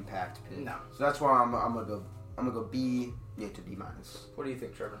immediate impact pick. No. So that's why I'm gonna go B to B minus. What do you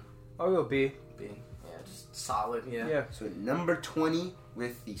think, Trevor? I'll go B. B. Yeah, just solid. Yeah. Yeah. So at number 20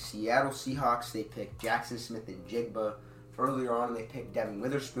 with the Seattle Seahawks, they picked Jackson Smith and Jigba. Earlier on, they picked Devin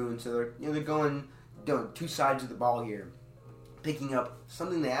Witherspoon. So they're going two sides of the ball here, picking up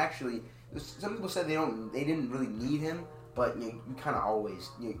something they actually. Some people said they didn't really need him, but you kind of always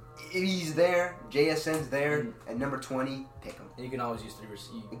if he's there, JSN's there, and number 20, pick him. And you can always use three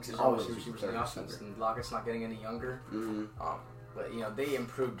receivers. Always Always use receivers third in the offense, receiver. and Lockett's not getting any younger. Mm-hmm. But they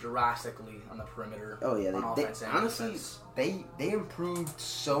improved drastically on the perimeter. Oh yeah, on they offense and honestly defense. they improved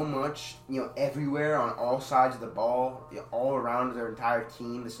so much, everywhere on all sides of the ball, all around their entire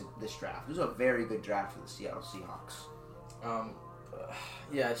team. This draft, this was a very good draft for the Seattle Seahawks.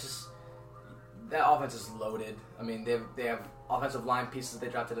 Yeah, it's just that offense is loaded. I mean, they have offensive line pieces they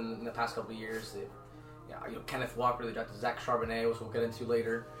drafted in the past couple of years. Kenneth Walker, they drafted Zach Charbonnet, which we'll get into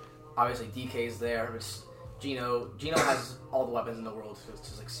later. Obviously, DK's there. Gino has all the weapons in the world to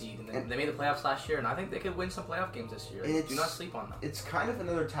succeed, and they made the playoffs last year, and I think they could win some playoff games this year. Do not sleep on them. It's kind of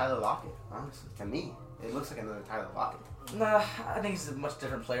another Tyler Lockett, honestly. To me, it looks like another Tyler Lockett. Nah, I think he's a much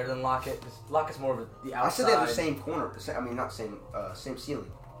different player than Lockett. Lockett's more of the outside. I said they have the same corner. I mean, not same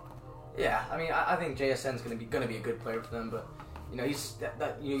ceiling. Yeah, I mean, I think JSN's gonna be a good player for them, but he's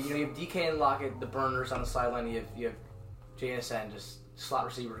you have DK and Lockett, the burners on the sideline. You have JSN, just slot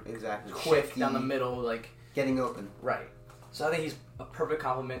receiver, Exactly. quick Shifty, down the middle, like getting open. right. So I think he's a perfect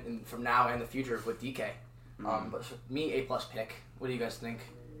complement from now and the future with DK. But for me, A+ pick. What do you guys think?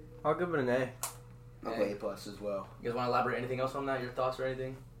 I'll give it an A. I'll go A+ as well. You guys want to elaborate anything else on that? Your thoughts or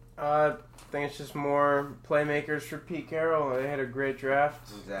anything? I think it's just more playmakers for Pete Carroll. They had a great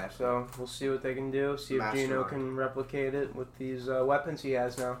draft. Exactly. So we'll see what they can do. See if Gino can replicate it with these weapons he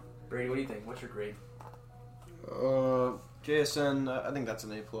has now. Brady, what do you think? What's your grade? JSN, I think that's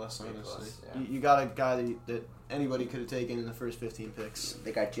an A+, honestly. Yeah. You got a guy that anybody could have taken in the first 15 picks.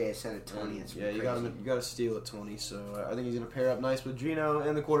 They got JSN at 20. It's Yeah, you crazy. got to steal at 20, so I think he's going to pair up nice with Gino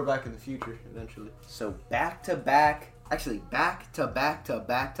and the quarterback in the future, eventually. So back to back receivers.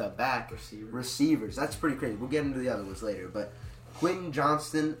 That's pretty crazy. We'll get into the other ones later. But Quentin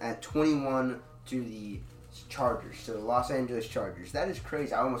Johnston at 21 to the Chargers, to the Los Angeles Chargers. That is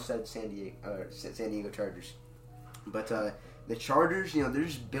crazy. I almost said San Diego Chargers. But the Chargers, they're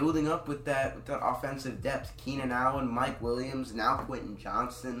just building up with that offensive depth. Keenan Allen, Mike Williams, now Quentin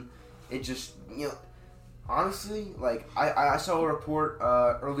Johnston. It just, honestly, like I saw a report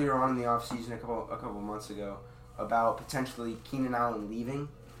earlier on in the offseason a couple months ago about potentially Keenan Allen leaving,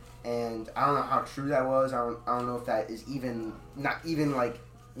 and I don't know how true that was. I don't know if that is not even like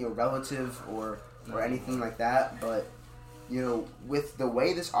relative or anything like that. But with the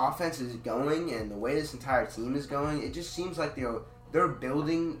way this offense is going and the way this entire team is going, it just seems like they're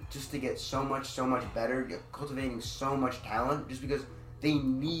building just to get so much better, cultivating so much talent, just because they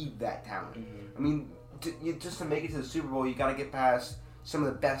need that talent. Mm-hmm. I mean, just to make it to the Super Bowl, you got to get past some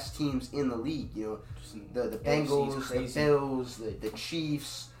of the best teams in the league. The Bengals, the Bills, the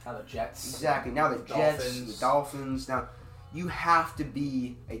Chiefs. Now the Jets. Exactly. Now the Jets, the Dolphins. Now you have to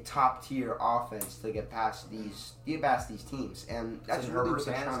be a top tier offense to get past these teams, and that's really what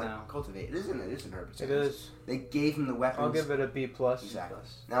they're trying to cultivate. It isn't Herbert's hands. It is. They gave him the weapons. I'll give it a B+. Exactly.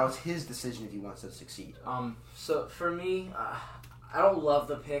 Now it's his decision if he wants to succeed. So for me, I don't love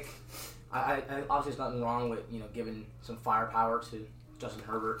the pick. I obviously there's nothing wrong with giving some firepower to Justin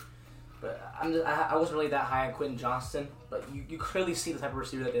Herbert, but I wasn't really that high on Quentin Johnston. But you clearly see the type of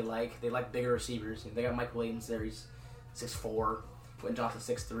receiver that they like. They like bigger receivers. They got Mike Williams there. He's 6'4", Quentin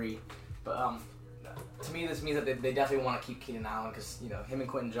Johnston 6'3". But to me, this means that they definitely want to keep Keenan Allen because him and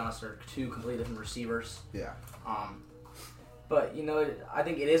Quentin Johnston are two completely different receivers. Yeah. But I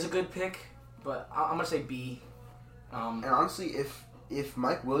think it is a good pick. But I'm gonna say B. And honestly, if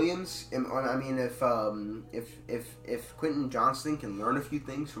Mike Williams, if Quentin Johnston can learn a few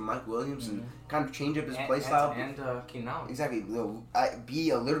things from Mike Williams and kind of change up his play style, and Keenan Allen, exactly, be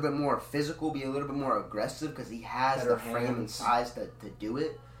a little bit more physical, be a little bit more aggressive because he has better the frame and hands. size to do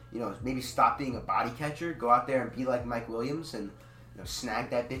it. Maybe stop being a body catcher, go out there and be like Mike Williams and snag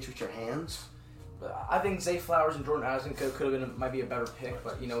that bitch with your hands. But I think Zay Flowers and Jordan Addison could have might be a better pick.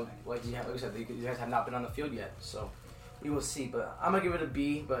 But like you said, you guys have not been on the field yet, so. We will see, but I'm going to give it a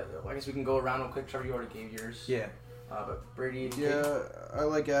B, but I guess we can go around real quick. Trevor, you already gave yours. Yeah. But Brady... Yeah, I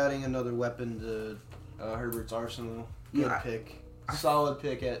like adding another weapon to Herbert's arsenal. Good pick. Solid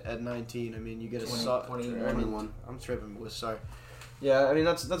pick at 19. I mean, you get 21. I'm tripping with, sorry. Yeah, I mean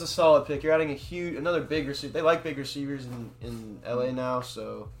that's a solid pick. You're adding another big receiver. They like big receivers in LA now,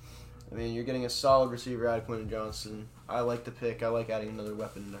 so I mean you're getting a solid receiver out of Quentin Johnson. I like the pick. I like adding another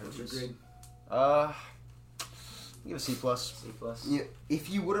weapon in the What's your Hurts. grade? Give it a C plus. C plus. Yeah,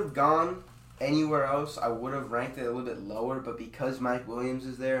 if you would have gone anywhere else, I would have ranked it a little bit lower. But because Mike Williams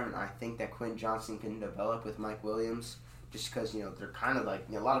is there, and I think that Quentin Johnson can develop with Mike Williams, just because they're kind of like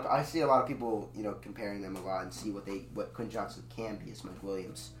I see a lot of people comparing them a lot and see what Quentin Johnson can be as Mike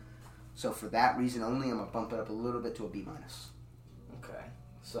Williams. So for that reason only, I'm gonna bump it up a little bit to a B minus. Okay.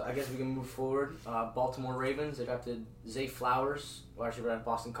 So I guess we can move forward. Baltimore Ravens, they drafted Zay Flowers, who actually ran at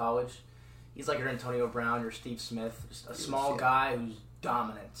Boston College. He's like your Antonio Brown, your Steve Smith, just a small guy who's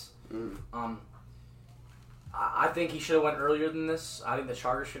dominant. I think he should have went earlier than this. I think the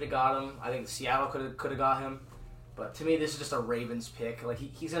Chargers should have got him. I think Seattle could have got him. But to me, this is just a Ravens pick. Like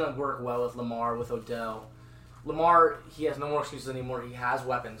he's gonna work well with Lamar, with Odell. Lamar, he has no more excuses anymore. He has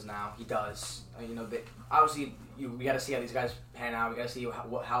weapons now. He does. Obviously, we got to see how these guys pan out. We got to see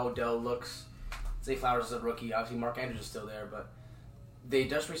how Odell looks. Zay Flowers is a rookie. Obviously, Mark Andrews is still there, but they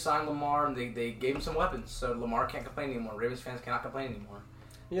just re-signed Lamar and they gave him some weapons. So Lamar can't complain anymore. Ravens fans cannot complain anymore.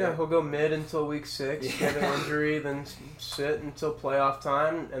 Yeah, he'll go mid until week 6, get an injury, then sit until playoff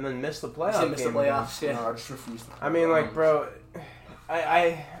time, and then miss the playoff game. Miss the playoffs. Yeah. No, I just refuse to. I mean, bro,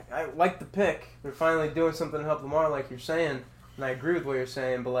 I like the pick. They're finally doing something to help Lamar, like you're saying, and I agree with what you're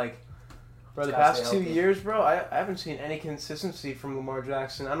saying. But bro, the past 2 years, bro, I haven't seen any consistency from Lamar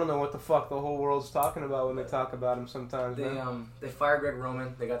Jackson. I don't know what the fuck the whole world's talking about when they talk about him sometimes. They fired Greg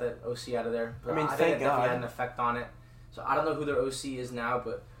Roman. They got that OC out of there. But I mean, think thank it definitely God. had an effect on it. So I don't know who their OC is now,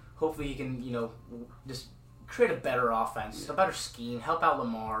 but hopefully he can, just create a better offense, a better scheme, help out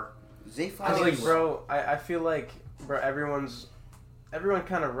Lamar. Zay Flowers, I feel like, bro, everyone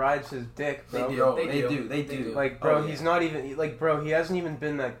kind of rides his dick, bro. They do. Like, bro, he's not even bro, he hasn't even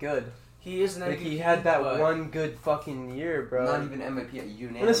been that good. He is an MVP. Like, he had that one good fucking year, bro. not even MVP.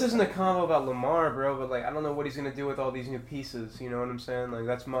 Unanimous. And this isn't a combo about Lamar, bro, but I don't know what he's gonna do with all these new pieces. You know what I'm saying? Like,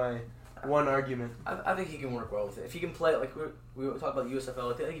 that's my one argument. I think he can work well with it. If he can play, like we talked about the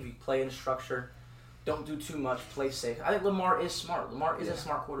USFL, I think if you play in structure, don't do too much, play safe. I think Lamar is smart. Lamar is a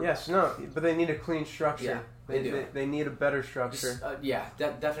smart quarterback. Yes, no, but they need a clean structure. Yeah, they do. They need a better structure.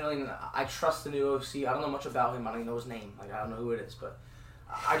 Definitely. I trust the new OC. I don't know much about him. I don't even know his name. I don't know who it is, but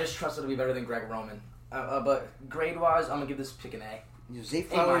I just trust it to be better than Greg Roman. But grade-wise, I'm gonna give this pick an A. Zay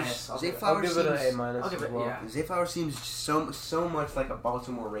Flowers. I'll give it an A minus as well. Yeah. Zay Flowers seems so much like a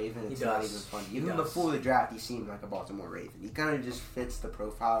Baltimore Raven. It's not even funny. Even before the draft, he seemed like a Baltimore Raven. He kind of just fits the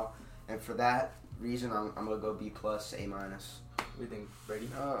profile, and for that reason, I'm gonna go B plus, A minus. What do you think, Brady?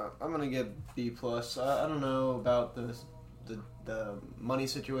 I'm gonna get B plus. I don't know about the money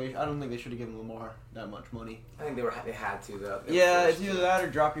situation. I don't think they should have given Lamar that much money. I think they had to though. Yeah, it's either that or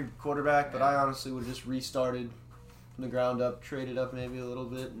drop your quarterback. But I honestly would have just restarted from the ground up, traded up maybe a little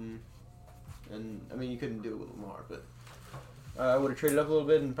bit, and I mean you couldn't do it with Lamar, but I would have traded up a little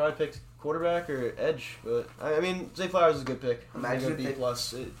bit and probably picked quarterback or edge. But I mean Zay Flowers is a good pick. Imagine B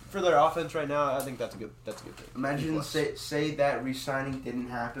plus for their offense right now. I think that's a good pick. Imagine say that re-signing didn't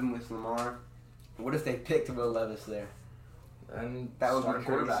happen with Lamar. What if they picked Will Levis there? And That would be starting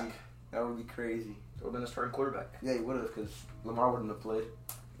crazy. quarterback. That would be crazy. It would have been a starting quarterback. Yeah, he would have, because Lamar wouldn't have played.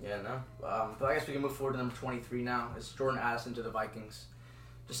 Yeah, no. But I guess we can move forward to number 23 now. It's Jordan Addison to the Vikings.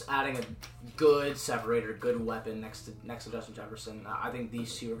 Just adding a good separator, good weapon next to Justin Jefferson. I think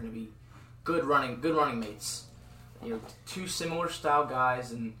these two are going to be good running mates. Two similar style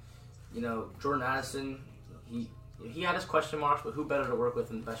guys, and Jordan Addison. He had his question marks, but who better to work with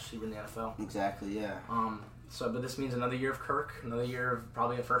than the best receiver in the NFL? Exactly. Yeah. But this means another year of Kirk, another year of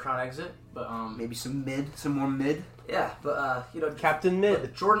probably a first round exit. But maybe some more mid. Yeah, but Captain Mid.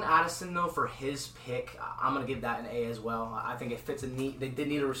 But Jordan Addison though, for his pick, I'm gonna give that an A as well. I think it fits a need. They did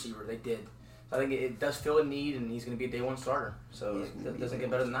need a receiver. They did. So I think it does fill a need, and he's gonna be a day one starter. So it doesn't get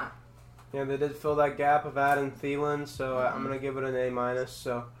better than that. Yeah, they did fill that gap of Adam Thielen, so I'm gonna give it an A minus.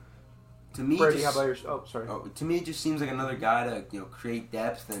 So. To me, Brady, how about yours? Oh, sorry. To me, it just seems like another guy to create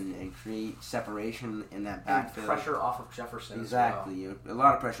depth and create separation in that backfield. And pressure off of Jefferson. Exactly, as well. A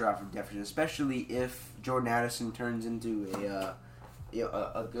lot of pressure off of Jefferson, especially if Jordan Addison turns into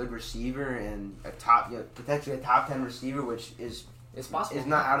a good receiver and potentially a top 10 receiver, which is possible. Is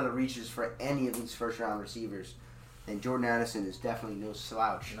not out of the reaches for any of these first round receivers. And Jordan Addison is definitely no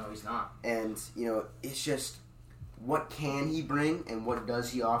slouch. No, he's not. And it's just, what can he bring and what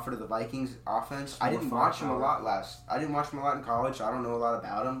does he offer to the Vikings offense? I didn't watch him a lot in college, so I don't know a lot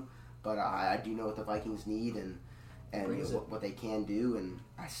about him, but I do know what the Vikings need and what they can do, and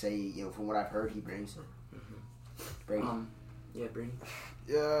I say, from what I've heard, he brings it. Mm-hmm. Brady. Yeah, Brady.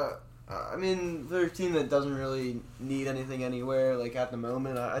 Yeah, I mean, they're a team that doesn't really need anything anywhere. Like at the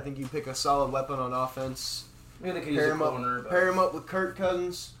moment, I think you pick a solid weapon on offense. Maybe they could use a corner. Pair him up with Kirk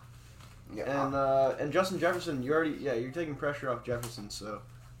Cousins. Yeah. And Justin Jefferson. You're taking pressure off Jefferson. So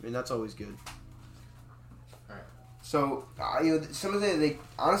I mean, that's always good. So, some of they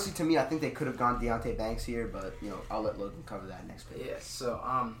honestly, to me, I think they could have gone Deontay Banks here, but, I'll let Logan cover that next pick. Yeah,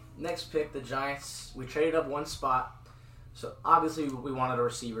 so, next pick, the Giants, we traded up one spot, so obviously we wanted a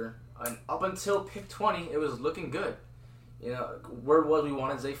receiver, and up until pick 20, it was looking good. Word was we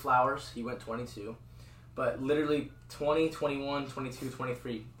wanted Zay Flowers, he went 22, but literally 20, 21, 22,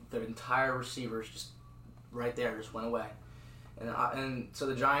 23, the entire receivers just right there just went away. And so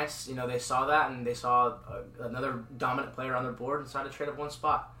the Giants, they saw that, and they saw another dominant player on their board and decided to trade up one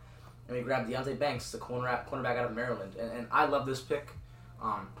spot. And we grabbed Deontay Banks, the cornerback out of Maryland. And I love this pick.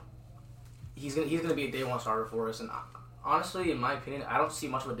 He's gonna be a day one starter for us. And honestly, in my opinion, I don't see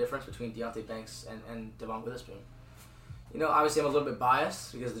much of a difference between Deontay Banks and Devon Witherspoon. Obviously I'm a little bit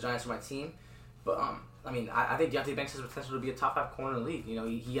biased because the Giants are my team. But, I think Deontay Banks has the potential to be a top 5 corner in the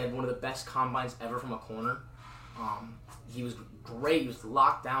league. He had one of the best combines ever from a corner. He was great. He was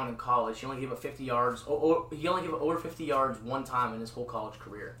locked down in college. He only gave up 50 yards. He only gave up over 50 yards one time in his whole college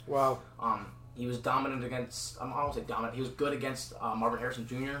career. Wow. He was dominant against. I won't say dominant. He was good against Marvin Harrison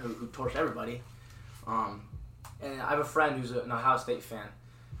Jr., who torched everybody. And I have a friend who's an Ohio State fan,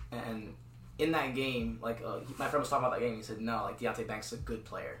 and in that game, my friend was talking about that game. He said, "No, Deontay Banks is a good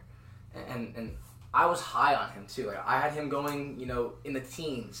player," and I was high on him too. I had him going, in the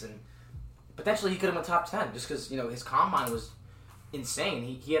teens and. Potentially, he could have been top 10 just because, his combine was insane.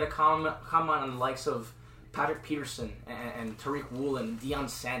 He had a combine on the likes of Patrick Peterson and Tariq Woolen and Deion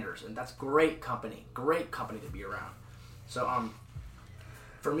Sanders, and that's great company to be around. So,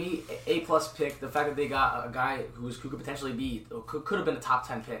 for me, A-plus pick, the fact that they got a guy who could potentially be, could have been a top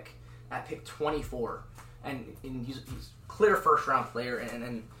 10 pick at pick 24, and he's a clear first-round player,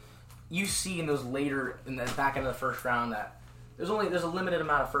 and you see in the back end of the first round that there's a limited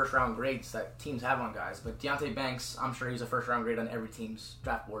amount of first round grades that teams have on guys, but Deontay Banks, I'm sure he's a first round grade on every team's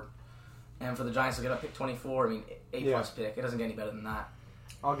draft board. And for the Giants to get up pick 24, A+ pick. It doesn't get any better than that.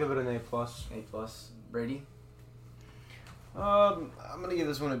 I'll give it an A+. A+. Brady? I'm gonna give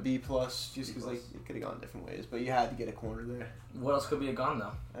this one a B+, just because it could have gone different ways, but you had to get a corner there. What else could be a gun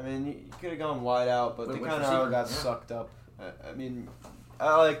though? I mean, you could have gone wide out, but they kind of got sucked up.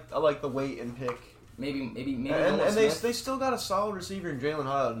 I like the weight and pick. Maybe. And they still got a solid receiver in Jalen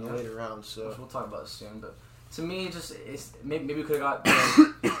Hyatt in the later rounds. So we'll talk about it soon. But to me, maybe we could have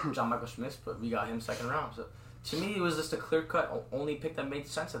got John Michael Schmitz, but we got him second round. So to me, it was just a clear cut only pick that made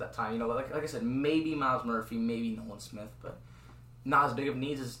sense at that time. Like I said, maybe Miles Murphy, maybe Nolan Smith, but not as big of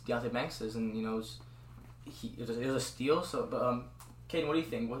needs as Deontay Banks is. And it was a steal. So, but Kayden, what do you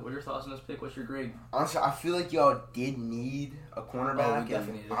think? What are your thoughts on this pick? What's your grade? Honestly, I feel like y'all did need a cornerback. We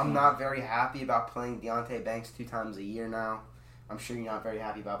definitely did. I'm not very happy about playing Deontay Banks 2 times a year now. I'm sure you're not very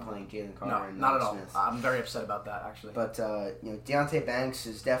happy about playing Jalen Carter and not at Smith. all. I'm very upset about that, actually. But, Deontay Banks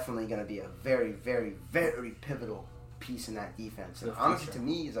is definitely going to be a very, very, very pivotal piece in that defense. And honestly, to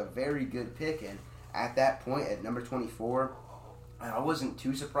me, he's a very good pick. And at that point, at number 24, I wasn't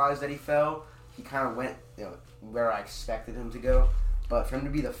too surprised that he fell. He kind of went where I expected him to go. But for him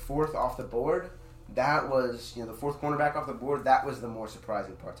to be the 4th off the board, that was, the 4th cornerback off the board, that was the more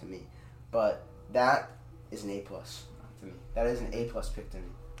surprising part to me. But that is an A+ to me. That is an A+ pick to me.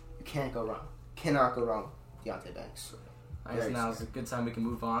 You can't go wrong. Cannot go wrong with Deontay Banks. I guess now is a good time we can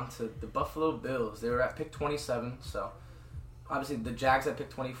move on to the Buffalo Bills. They were at pick 27, so obviously the Jags at pick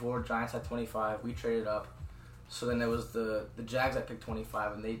 24, Giants at 25. We traded up. So then there was the Jags at pick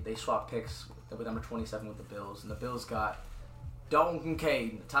 25, and they swapped picks with number 27 with the Bills. And the Bills got Dalton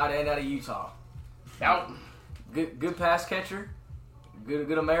Kayden, the tight end out of Utah. Dalton, good pass catcher,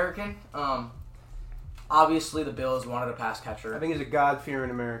 good American. Obviously the Bills wanted a pass catcher. I think he's a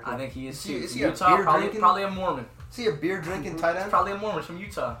God-fearing American. I think he is too. Is he Utah, a probably a Mormon. Is he a beer-drinking tight end? Probably a Mormon from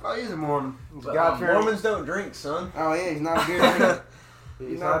Utah. Oh, he's a Mormon. Mormons don't drink, son. Oh, yeah, he's not a beer drinker.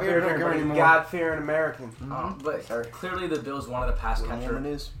 He's not a beer drinker anymore. God-fearing American. But clearly the Bills wanted a pass catcher. Mormon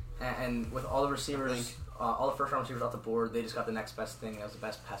is. And with all the receivers, all the first-round receivers off the board, they just got the next best thing. That was the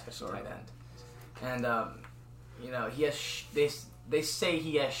best pass catcher tight end. And he has. They say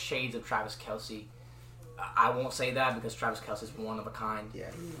he has shades of Travis Kelce. I won't say that because Travis Kelce is one of a kind.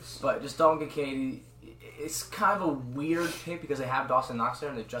 Yeah, he is. But just Dalton Kincaid, it's kind of a weird pick because they have Dawson Knox there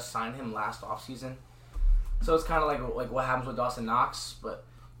and they just signed him last offseason. So it's kind of like what happens with Dawson Knox. But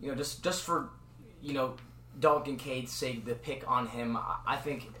just for Dalton Kincaid's sake, the pick on him, I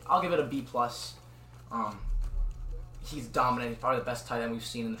think I'll give it a B+. he's dominant. He's probably the best tight end we've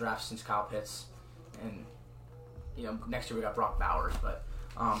seen in the draft since Kyle Pitts. And, next year we got Brock Bowers. But,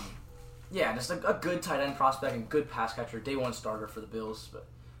 just a good tight end prospect and good pass catcher. Day one starter for the Bills. But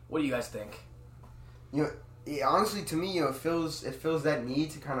what do you guys think? Honestly, to me, it fills that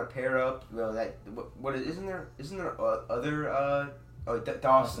need to kind of pair up. Isn't there other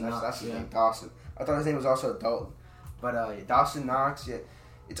Dawson? That's his name, Dawson. I thought his name was also Dalton, but Dawson Knox. Yeah,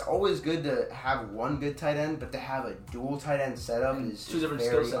 it's always good to have one good tight end, but to have a dual tight end setup is two different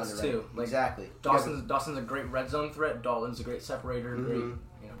very skill sets underrated. too. Like, Exactly. Dawson's a great red zone threat. Dalton's a great separator. Great,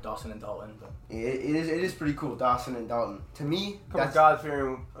 Dawson and Dalton. But. It is pretty cool, Dawson and Dalton. To me, Couple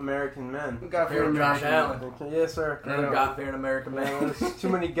God-fearing American men. God-fearing Josh American Allen. Yes, sir. God-fearing American man. There's too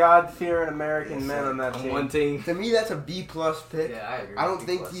many God-fearing American men on that On team. one team. To me, that's a B+ pick. Yeah, I agree. I don't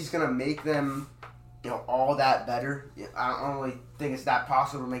think he's gonna make them, all that better. I don't really think it's that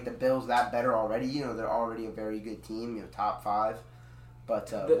possible to make the Bills that better already. They're already a very good team, top 5. But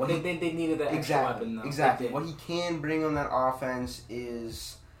they needed that extra weapon, though. Exactly. What he can bring on that offense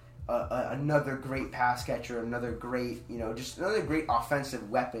is another great pass catcher, another great, just another great offensive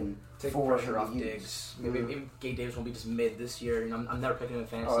weapon Take for pressure him off to use. Diggs. Maybe Gabe Davis won't be just mid this year. I'm never picking him in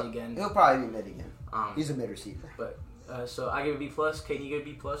fantasy again. He'll probably be mid again. He's a mid receiver. But so I give a B+. Kayden, you give a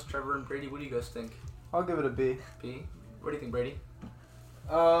B+. Trevor and Brady, what do you guys think? I'll give it a B. B. What do you think, Brady?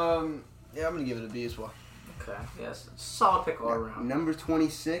 I'm gonna give it a B as well. Okay. Yes. Solid pick all around. Number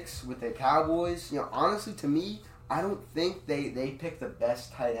 26 with the Cowboys. Honestly, to me, I don't think they picked the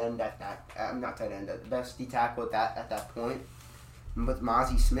best tight end at that. Not tight end, the best D tackle at that point. With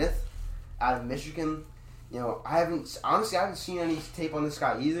Mozzie Smith out of Michigan, I haven't seen any tape on this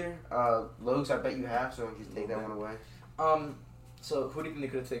guy either. Logs, I bet you have, so you can take that one away. So who do you think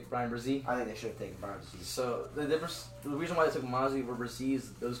they could have taken? Brian Brzee? I think they should have taken Brian Brzee. So the reason why they took Mozzie over Brzee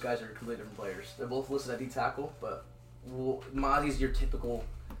is those guys are completely different players. They're both listed at D tackle, but Mozzie's your typical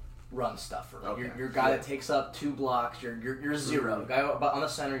run stuffer. Like your guy that takes up 2 blocks. You're zero. Guy on the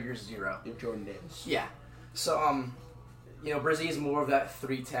center, you're zero. You're Jordan Davis. Yeah. So Brzee is more of that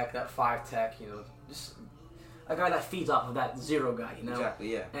 3 tech, that 5 tech. Just a guy that feeds off of that 0 guy.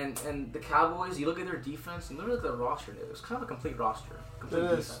 Exactly. Yeah. And the Cowboys, you look at their defense and look at their roster. It was kind of a complete roster, complete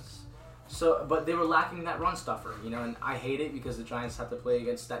defense. So, but they were lacking that run stuffer. And I hate it because the Giants have to play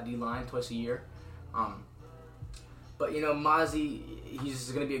against that D line twice a year. But Mozzie,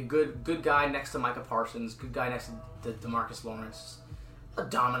 he's going to be a good guy next to Micah Parsons, good guy next to DeMarcus Lawrence, a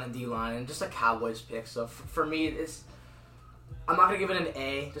dominant D line, and just a Cowboys pick. So for me, I'm not going to give it an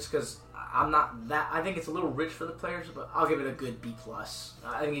A just because I'm not that. I think it's a little rich for the players, but I'll give it a good B+.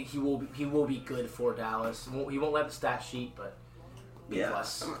 I think he will be good for Dallas. He won't let the stat sheet, but B+. I'm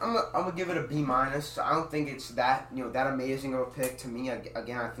gonna give it a B-. I don't think it's that that amazing of a pick. To me,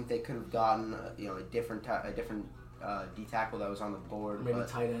 again, I think they could have gotten a different D tackle that was on the board, maybe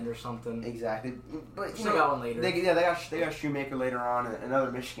tight end or something. Exactly, but they got one later. They got Shoemaker later on,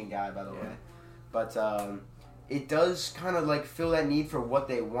 another Michigan guy, by the way. But it does kind of fill that need for what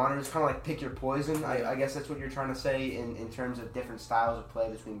they want. It's kind of pick your poison. I guess that's what you're trying to say in terms of different styles of play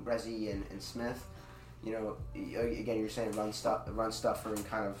between Brzee and Smith. Again, you're saying run stuffer and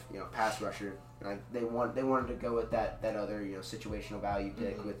kind of pass rusher. They wanted to go with that other situational value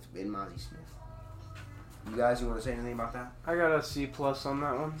pick in Mozzie Smith. You guys, you want to say anything about that? I got a C+ on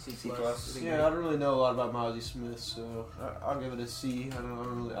that one. C+. Yeah, I don't really know a lot about Mozzie Smith, so I'll give it a C.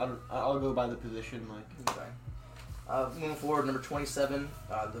 I'll go by the position. Okay. Moving forward, number 27,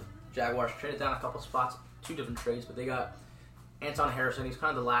 the Jaguars traded down a couple spots, 2 different trades, but they got Anton Harrison. He's kind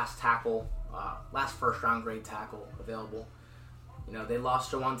of the last tackle, last first-round grade tackle available. They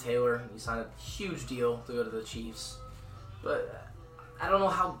lost Jawan Taylor. He signed a huge deal to go to the Chiefs, but I don't know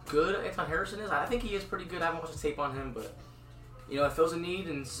how good Anton Harrison is. I think he is pretty good. I haven't watched the tape on him, but it fills a need,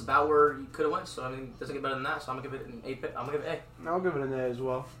 and it's about where he could have went. So it doesn't get better than that. So I'm gonna give it an A. I'm gonna give it A. I'll give it an A as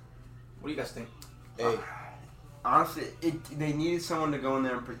well. What do you guys think? A. Honestly, they needed someone to go in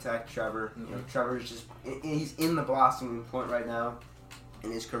there and protect Trevor. Trevor's he's in the blossoming point right now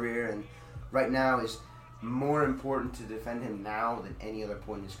in his career, and right now is more important to defend him now than any other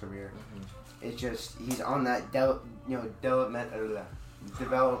point in his career. It's just he's on that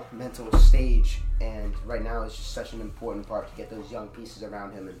developmental stage, and right now it's just such an important part to get those young pieces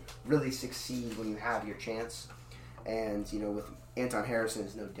around him and really succeed when you have your chance. And with Anton Harrison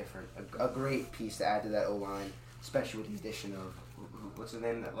is no different. A great piece to add to that O-line, especially with the addition of what's his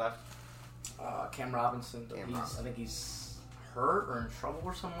name that left? Cam Robinson. I think he's hurt or in trouble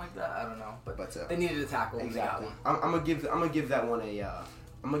or something like that. I don't know, but they needed a tackle. Exactly. I'm gonna give that one a.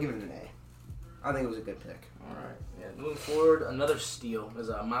 I'm gonna give it an A. I think it was a good pick. All right. Yeah. Moving forward, another steal is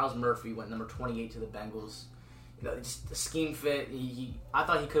Miles Murphy went number 28 to the Bengals. just the scheme fit. I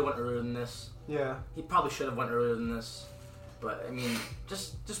thought he could have went earlier than this. Yeah. He probably should have went earlier than this. But, I mean,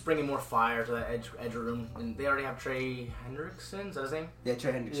 just bringing more fire to that edge room. And they already have Trey Hendrickson, is that his name? Yeah,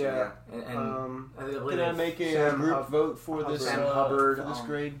 Trey Hendrickson, Yeah. And I believe Can I make a Sam group Hubbard. vote for this Sam Hubbard, for this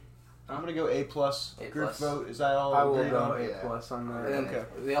grade? huh? I'm gonna go A+. A+. Group vote. Is that all? I will agreed go on? A+ on that. And then Okay.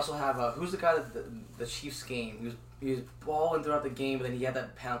 they also have, who's the guy that the Chiefs game? He was balling throughout the game, but then he had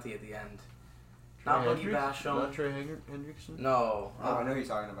that penalty at the end. Not Boogie Basham. Not Trey Hendrickson. No. Oh, I know who you're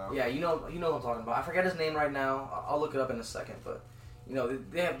talking about. Yeah, you know what I'm talking about. I forget his name right now. I'll look it up in a second, but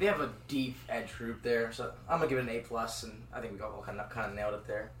they have a deep edge group there, so I'm gonna give it an A+, and I think we all kind of nailed it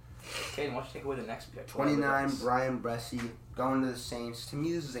there. Kayden, why don't you take away the next pick? 29, Brian Bressie going to the Saints. To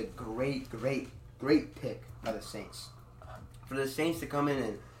me, this is a great pick by the Saints. For the Saints to come in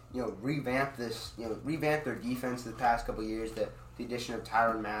and revamp their defense the past couple years. The addition of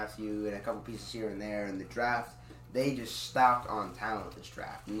Tyrann Mathieu and a couple pieces here and there in the draft, they just stocked on talent this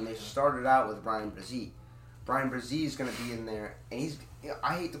draft. I mean, they started out with Brian Bressie. Brian Bressie is going to be in there, and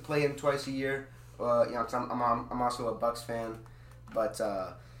I hate to play him twice a year, because I'm also a Bucs fan, but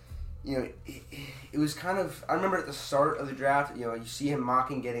it was kind of. I remember at the start of the draft, you see him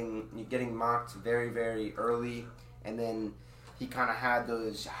getting mocked very, very early, and then he kind of had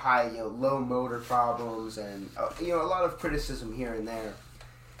those high, low motor problems, and a lot of criticism here and there.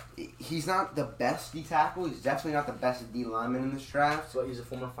 He's not the best D tackle. He's definitely not the best D lineman in this draft. So he's a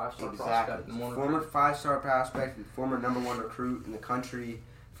former 5-star Exactly. prospect. Former 5-star prospect and former #1 recruit in the country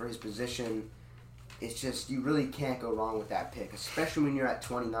for his position. It's just, you really can't go wrong with that pick, especially when you're at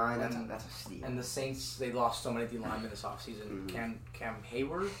 29. That's a steal. And the Saints, they lost so many D linemen this offseason. Mm-hmm. Cam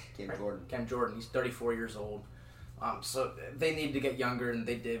Hayward? Jordan. Cam Jordan. He's 34 years old. So they needed to get younger, and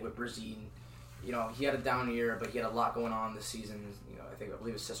they did with Bressie. He had a down year, but he had a lot going on this season. I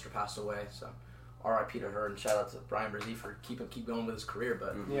believe his sister passed away, so R.I.P. to her, and shout out to Brian Bressie for keep going with his career.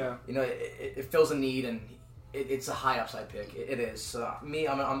 But Yeah. It fills a need, and it's a high upside pick. It is. So me,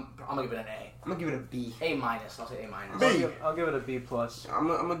 I'm gonna give it an A. I'm going to give it a B. A-. I'll say A-. B. I'll give it a B+. I'm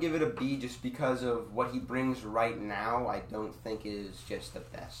gonna give it a B just because of what he brings right now. I don't think is just the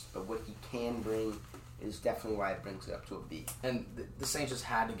best, but what he can bring is definitely why it brings it up to a B. And the Saints just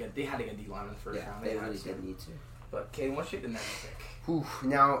had to get D lineman in the first round. They really did need to. But Kayden, what's your next pick? Whew.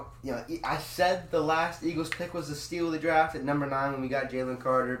 Now, I said the last Eagles pick was the steal of the draft at number 9 when we got Jalen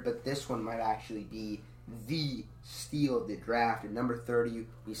Carter, but this one might actually be the steal of the draft at number 30.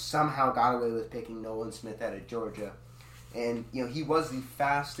 We somehow got away with picking Nolan Smith out of Georgia, and he was the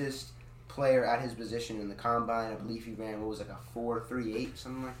fastest player at his position in the combine. I believe he ran a 4.38,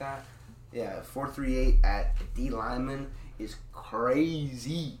 something like that. Yeah, 4.38 at D lineman is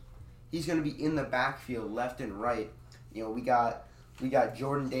crazy. He's going to be in the backfield left and right. We got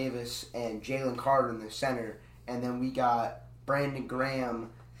Jordan Davis and Jalen Carter in the center, and then we got Brandon Graham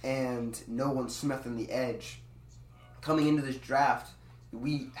and Nolan Smith in the edge. Coming into this draft,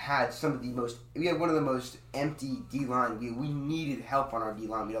 we had one of the most empty D line. We needed help on our D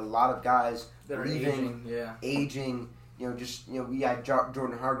line. We had a lot of guys that are leaving, aging. We had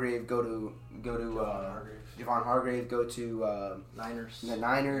Jordan Hargrave go to Javon Hargrave go to Niners. The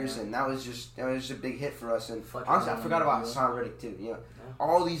Niners, Yeah. and that was just a big hit for us. And Fletcher honestly, I Coleman forgot about deal. Hassan Reddick too.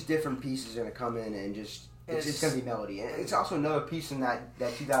 All these different pieces are going to come in, and it's going to be melody. And it's also another piece in that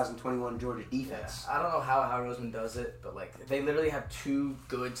 2021 Georgia defense. Yeah. I don't know how Roseman does it, but they literally have 2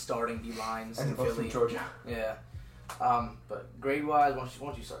 good starting D lines And in both Philly. from Georgia. Yeah. But grade wise, why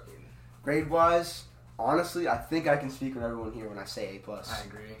don't you start, Kayden? Grade wise, honestly, I think I can speak with everyone here when I say A+. I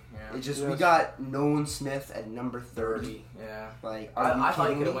agree. Yeah. It's just we got Nolan Smith at number 30. Yeah. Are I you thought he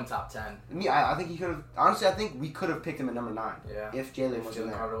kidding could have me? went top 10. I think he could have. Honestly, I think we could have picked him at number 9. Yeah. If Jalen wasn't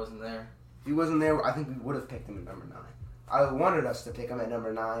there. Carter wasn't there. If he wasn't there, I think we would have picked him at number 9. I wanted us to pick him at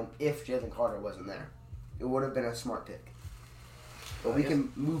number 9 if Jalen Carter wasn't there. It would have been a smart pick. But we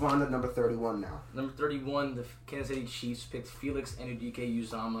can move on to number 31 now. Number 31, the Kansas City Chiefs picked Felix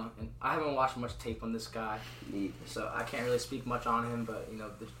Anudike-Uzomah, and I haven't watched much tape on this guy, so I can't really speak much on him. But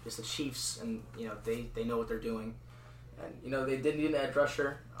it's the Chiefs, and they know what they're doing, and they did need an edge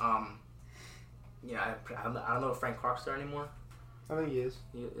rusher. I don't know if Frank Clark's there anymore. I think he is.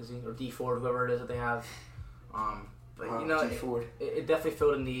 Is he or D Ford, whoever it is that they have? But D Ford. it definitely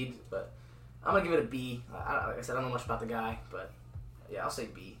filled a need. But I'm gonna give it a B. Like I said, I don't know much about the guy, but yeah, I'll say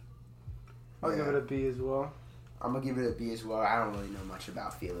B. I'll give it a B as well. I'm going to give it a B as well. I don't really know much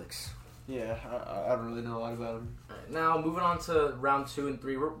about Felix. Yeah, I don't really know a lot about him. All right, now, moving on to round 2 and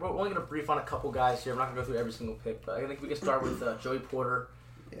 3. We're only going to brief on a couple guys here. We're not going to go through every single pick, but I think we can start with Joey Porter,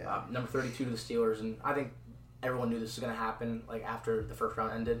 number 32 to the Steelers. And I think everyone knew this was going to happen after the first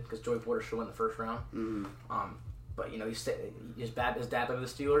round ended because Joey Porter should have won the first round. Mm-hmm. but his dad was the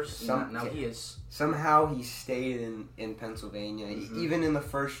Steelers. Now he is. Somehow he stayed in Pennsylvania. Mm-hmm. Even in the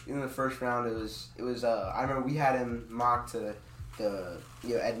first round, it was. I remember we had him mocked to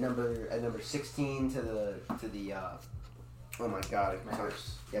at number 16 to the. Oh my God!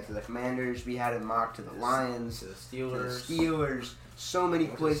 To the Commanders. We had him mocked to the Lions, to the Steelers. To the Steelers. So many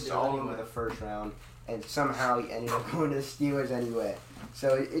places all over the first round, and somehow he ended up going to the Steelers anyway.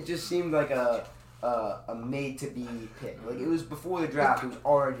 So it just seemed like a made to be pick. Like it was before the draft, it was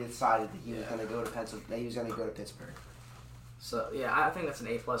already decided that he was going to go to Pennsylvania. He was going to go to Pittsburgh. So yeah, I think that's an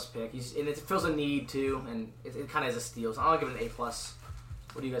A+ pick. And it fills a need too, and it kind of is a steal. So I'll give it an A+.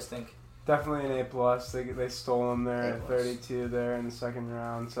 What do you guys think? Definitely an A+. They stole him there at 32 there in the second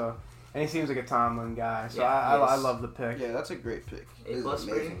round. So, and he seems like a Tomlin guy. So I love the pick. Yeah, that's a great pick. A+,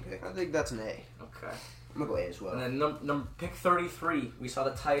 amazing pick. I think that's an A. Okay. I'm going to go A as well. And then pick 33, we saw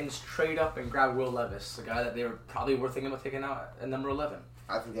the Titans trade up and grab Will Levis, the guy that they were probably thinking about taking out at number 11.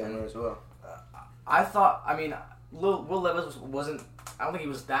 I think they were as well. Will Levis wasn't. I don't think he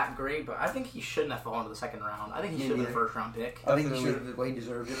was that great, but I think he shouldn't have fallen to the second round. I think he should have been a first round pick. I think he should have. Well, he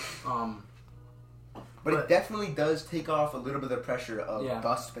deserved it. But it definitely does take off a little bit of the pressure of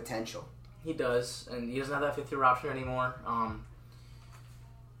bust potential. He does, and he doesn't have that fifth-year option anymore.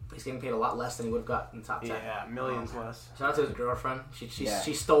 He's getting paid a lot less than he would have got in the top 10. Yeah, millions less. Shout out to his girlfriend. She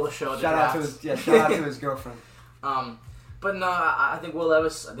stole the show. Shout out to his girlfriend. But no, I think Will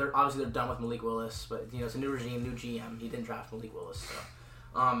Levis. They're done with Malik Willis, but it's a new regime, new GM. He didn't draft Malik Willis,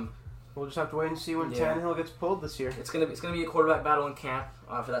 so we'll just have to wait and see when Tannehill gets pulled this year. It's gonna be a quarterback battle in camp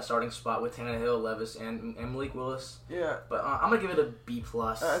for that starting spot with Tannehill, Levis, and Malik Willis. Yeah, but I'm gonna give it a B+.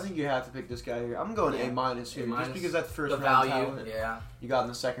 I think you have to pick this guy here. I'm going A- here, just because that's first round value. talent. Yeah, you got in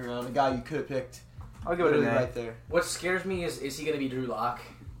the second round, a guy you could have picked. I'll give it an A. Right there. What scares me is he gonna be Drew Lock?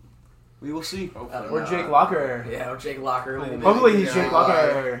 We will see. Or Jake Locker. Yeah, or Jake Locker. Hopefully he's Jake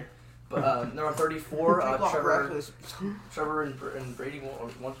Locker. But number 34, Trevor and Brady,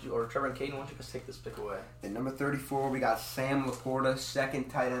 or Trevor and Kayden, why don't you guys take this pick away? At number 34, we got Sam Laporta, second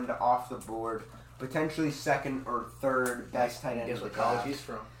tight end off the board. Potentially second or third best tight end. Guess what college he's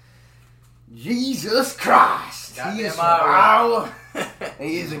from? Jesus Christ! He is from Iowa.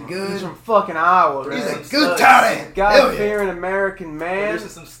 He's from fucking Iowa. He's a good tight end. God-fearing American man. Producing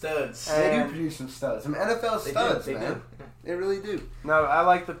some studs. They do produce some studs. Some NFL studs, man. They really do. No, I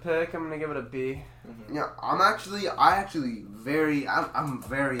like the pick. I'm gonna give it a B. Mm-hmm. Yeah, I'm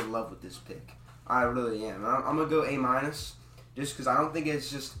very in love with this pick. I really am. I'm gonna go A-, just because I don't think it's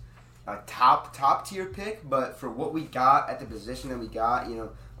just a top tier pick, but for what we got at the position that we got,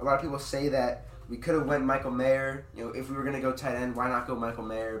 a lot of people say that we could have went Michael Mayer. If we were gonna go tight end, why not go Michael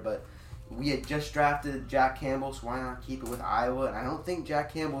Mayer? But we had just drafted Jack Campbell, so why not keep it with Iowa? And I don't think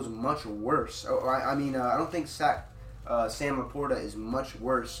Jack Campbell is much worse. I don't think Sam Laporta is much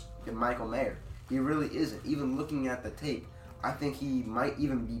worse than Michael Mayer. He really isn't. Even looking at the tape, I think he might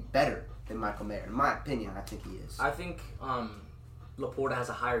even be better than Michael Mayer. In my opinion, I think he is. I think Laporta has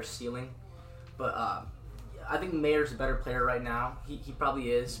a higher ceiling, but I think Mayer's a better player right now. He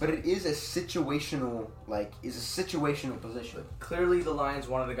probably is. But it is a situational position. But clearly, the Lions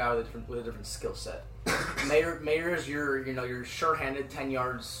wanted a guy with a different skill set. Mayer is your sure-handed 10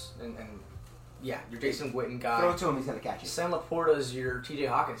 yards and your Jason Witten guy. Throw it to him, he's gonna catch it. Sam Laporta is your T.J.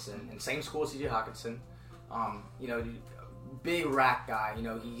 Hawkinson, and same school as T.J. Hawkinson. Big rack guy.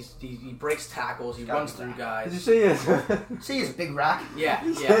 He breaks tackles. He runs through guys. Did you say yes? See, he's a big rack. Yeah.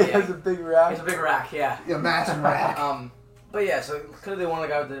 He has a big rack. He's a big rack. Yeah. A massive rack. But yeah, so clearly they wanted a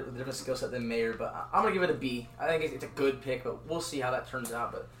guy with a different skill set than Mayer. But I'm gonna give it a B. I think it's a good pick, but we'll see how that turns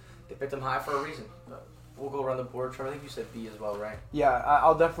out. But they picked him high for a reason. But we'll go around the board. Trevor, I think you said B as well, right? Yeah,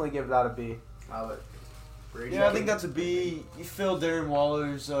 I'll definitely give that a B. Yeah, I think that's a B. You fill Darren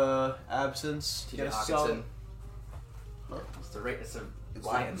Waller's absence. T.J. Hawkinson. It's the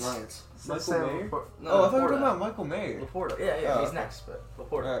Lions. Michael Mayer? No, I thought you were talking about Michael Mayer. Laporta. Yeah, he's next, but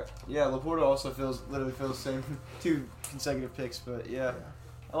Laporta. Right. Yeah, Laporta also literally feels the same. 2 consecutive picks, but yeah.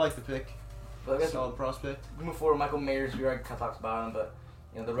 I like the pick. But I guess solid prospect. We move forward. Michael Mayers, we already kind of talked about him, but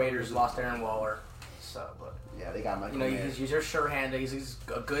the Raiders lost Darren Waller, but yeah, they got Michael Mayer. He's your sure-handed. He's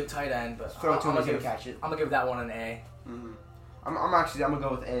a good tight end, but throw it to him, he's gonna catch it. I'm gonna give that one an A. Mm-hmm. I'm gonna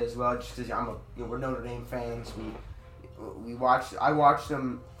go with A as well, just because we're Notre Dame fans. I watched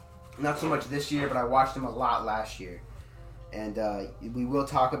them not so much this year, but I watched them a lot last year, and we will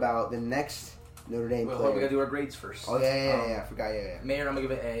talk about the next Notre Dame player. We gotta do our grades first. Oh yeah, I forgot. Yeah. Mayer, I'm gonna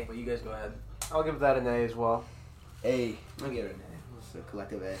give it A, but you guys go ahead. I'll give that an A as well. A. I'll give it an A. It's a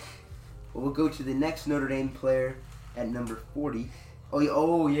collective A. But we'll go to the next Notre Dame player at number 40.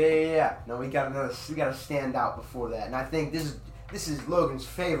 Yeah. No, we got to stand out before that, and I think this is Logan's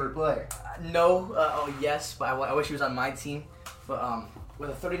favorite player. Yes, but I wish he was on my team. But with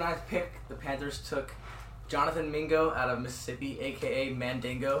a 39th pick, the Panthers took Jonathan Mingo out of Mississippi, a.k.a.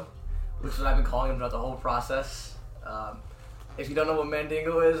 Mandingo, which is what I've been calling him throughout the whole process. If you don't know what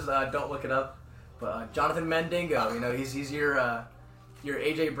Mandingo is, don't look it up. But Jonathan Mandingo, he's your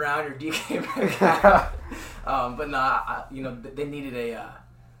A.J. Brown, your DK Metcalf. They needed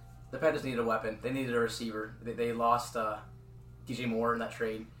the Panthers needed a weapon. They needed a receiver. They lost DJ Moore in that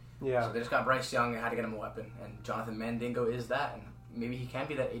trade. Yeah. So they just got Bryce Young and had to get him a weapon. And Jonathan Mandingo is that. And maybe he can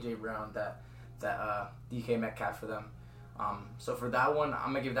be that A.J. Brown, that DK Metcalf for them. So for that one,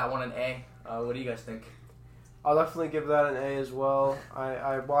 I'm going to give that one an A. What do you guys think? I'll definitely give that an A as well.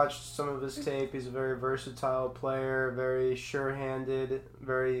 I watched some of his tape. He's a very versatile player, very sure-handed,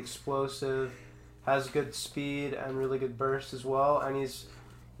 very explosive, has good speed and really good burst as well. And he's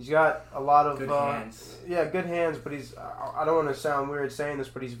got a lot of good hands. Yeah, good hands. But I don't want to sound weird saying this,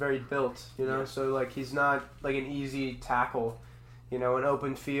 but he's very built. Yeah. So like he's not like an easy tackle. An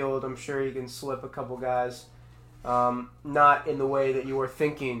open field, I'm sure he can slip a couple guys. Not in the way that you were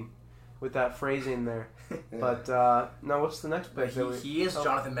thinking with that phrasing there. But, no, what's the next pick? He is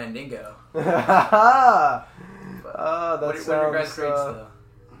Jonathan Mandingo. What are your guys' grades, though?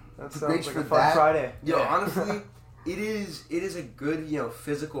 That sounds like a fun Friday. Honestly, it is a good,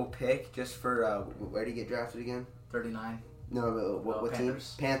 physical pick just for, where did he get drafted again? 39. No, what team?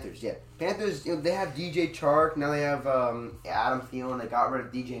 Panthers. Panthers, yeah. Panthers, they have DJ Chark. Now they have Adam Thielen. They got rid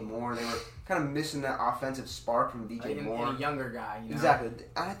of DJ Moore. They were kind of missing that offensive spark from DJ Moore. And a younger guy, Exactly.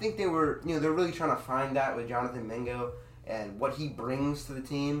 I think they were, they're really trying to find that with Jonathan Mingo. And what he brings to the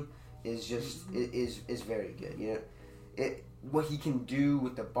team is just, is very good. What he can do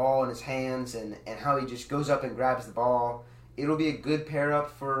with the ball in his hands and how he just goes up and grabs the ball. It'll be a good pair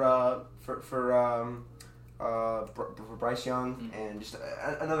up for Bryce Young, and just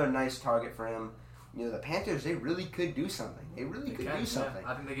another nice target for him. The Panthers, they really could do something. They could do something.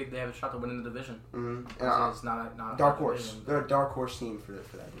 Yeah. I think they have a shot to win in the division. Mm-hmm. It's not a dark horse. Division, They're a dark horse team for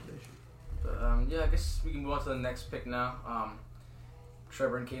that division. But, I guess we can move on to the next pick now.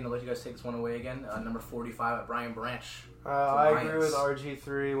 Trevor and Kayden, I'll let you guys take this one away again. Number 45 at Brian Branch. I agree with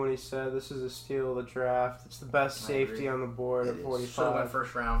RG3 when he said this is a steal of the draft. It's the best safety on the board at 45. Should have went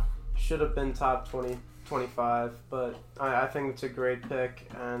first round. Should have been top 20. 25, but I think it's a great pick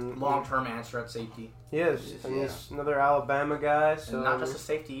and long-term answer at safety. He is, and he's another Alabama guy. So and not just a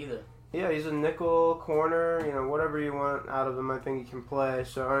safety either. Yeah, he's a nickel corner. Whatever you want out of him, I think he can play.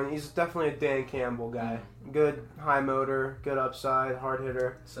 So he's definitely a Dan Campbell guy. Good high motor, good upside, hard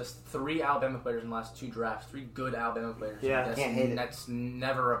hitter. So that's 3 Alabama players in the last 2 drafts. 3 good Alabama players. Yeah, can't hate it. That's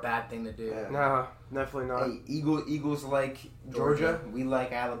never a bad thing to do. Yeah. No, definitely not. Hey, Eagles like Georgia. We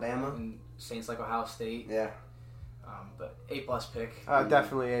like Alabama. And Saints like Ohio State. Yeah. But A+ pick.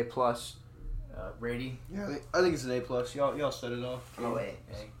 Definitely A+. Brady. Yeah, I think it's an A+. Y'all set it off. Oh, A. Okay.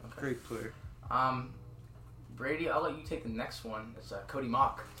 Great player. Brady, I'll let you take the next one. It's Cody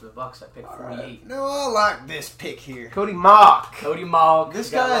Mock to the Bucks at pick 48. Right. No, I like this pick here. Cody Mock. Cody Mock. This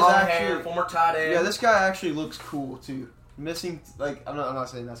got guy is long actually hair, former tight end. Yeah, this guy actually looks cool too. Missing, I'm not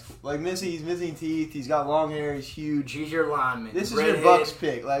saying that's cool. He's missing teeth. He's got long hair. He's huge. He's your lineman. This is your Bucks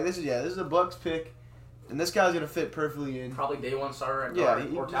pick. This is a Bucks pick, and this guy's gonna fit perfectly in. Probably day 1 starter at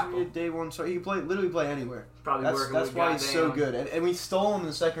guard or tackle. He's day 1 starter. He can literally play anywhere. Probably that's why he's so good. And we stole him in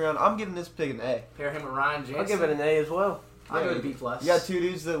the second round. I'm giving this pick an A. Pair him with Ryan Jansen. I'll give it an A as well. I'll give it a B+. You got 2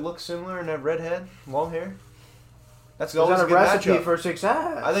 dudes that look similar and have red head, long hair. That's Is always that a a good recipe matchup. for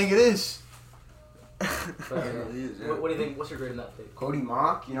success? I think it is. What do you think? What's your grade in that pick? Cody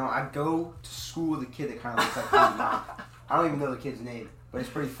Mock, I go to school with a kid that kind of looks like Cody Mock. I don't even know the kid's name, but it's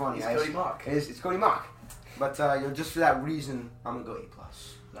pretty funny. It's Cody Mock. It's Cody Mock. But just for that reason, I'm gonna go A+.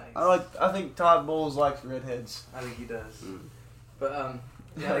 Nice. I think Todd Bowles likes redheads. I think he does. But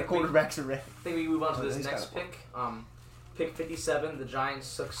Yeah, quarterbacks are red. I think we move on to this he's next kinda pick. Pick 57, the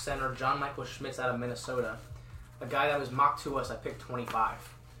Giants took center John Michael Schmitz out of Minnesota, a guy that was mocked to us at pick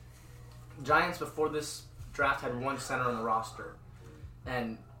 25. Giants before this draft had 1 center on the roster,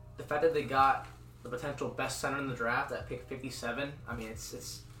 and the fact that they got the potential best center in the draft at pick 57, I mean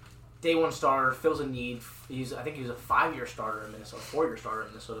it's day 1 starter, fills a need. I think he was a 5-year starter in Minnesota, 4-year starter in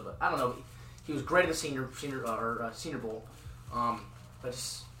Minnesota, but I don't know. He was great at the Senior Bowl, but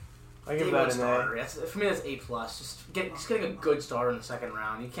just I give that an starter. A. For me, that's A+. Just getting a good starter in the second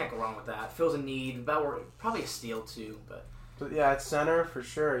round. You can't go wrong with that. Fills a need. Probably a steal too, but Yeah, at center for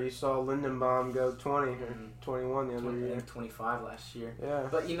sure. You saw Lindenbaum go 20 or 21 the other year. 25 last year. Yeah.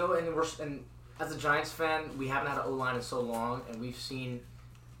 But and as a Giants fan, we haven't had an O-line in so long, and we've seen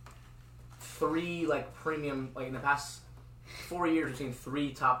 3 premium in the past 4 years. We've seen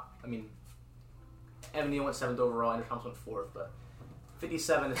 3 top. I mean, Evan Neal went 7th overall, Andrew Thomas went 4th, but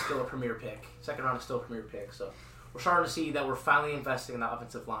 57 is still a premier pick. Second round is still a premier pick, so we're starting to see that we're finally investing in that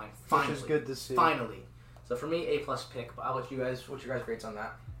offensive line. Finally, which is good to see. Finally, so for me, A+ pick. But I'll let you guys. What's your guys' grades on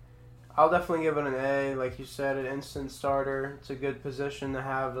that? I'll definitely give it an A. Like you said, an instant starter. It's a good position to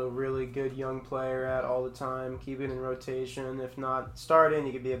have a really good young player at all the time. Keep it in rotation. If not starting,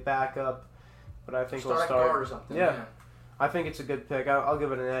 you could be a backup. But I think we'll Start start. at guard or something. Yeah. I think it's a good pick. I'll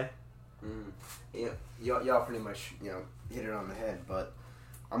give it an A. Yeah, y'all pretty much hit it on the head, but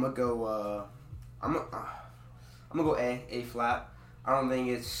I'm gonna go. I'm gonna go A flat. I don't think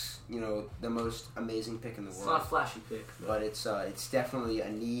it's the most amazing pick in the It's world. not a flashy pick, But it's definitely a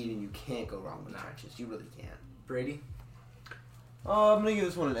need, and you can't go wrong with the trenches. You really can't. Brady. I'm gonna give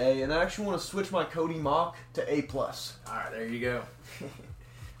this one an A, and I actually want to switch my Cody mock to A+. All right, there you go.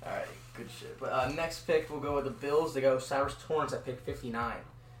 All right, good shit. But next pick, we'll go with the Bills. They go Cyrus Torrance at pick 59.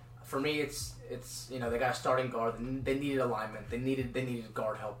 For me, it's they got a starting guard. They needed alignment. They needed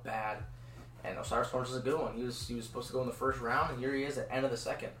guard help bad. And Cyrus Torrance is a good one. He was supposed to go in the first round, and here he is at the end of the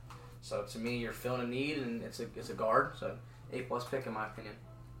second. So to me, you're filling a need, and it's a guard. So A+ pick in my opinion.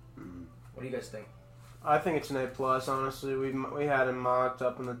 What do you guys think? I think it's an A+. Honestly, we had him mocked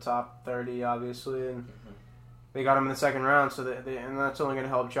up in the top 30, obviously, and they got him in the second round. So and that's only going to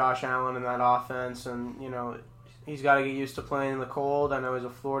help Josh Allen in that offense. And he's got to get used to playing in the cold. I know he's a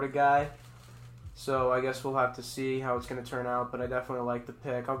Florida guy. So I guess we'll have to see how it's going to turn out, but I definitely like the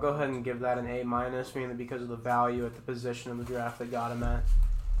pick. I'll go ahead and give that an A-, mainly because of the value at the position in the draft they got him at.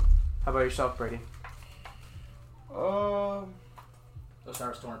 How about yourself, Brady?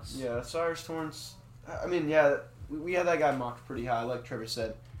 Cyrus Torrance. Yeah, Cyrus Torrance. I mean, yeah, we had that guy mocked pretty high, like Trevor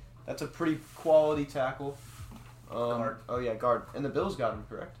said. That's a pretty quality tackle. Guard. Oh yeah, guard. And the Bills got him,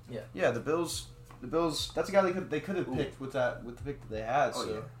 correct? Yeah. Yeah, the Bills. That's a guy they could have picked with the pick that they had. Oh,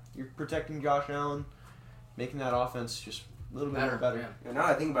 so yeah. You're protecting Josh Allen, making that offense just a little bit more better. Yeah. Now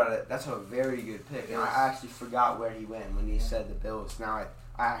that I think about it, that's a very good pick. And I actually forgot where he went when he said the Bills. Now I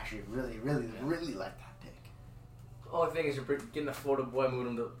actually really like that pick. The only thing is you're getting a Florida boy,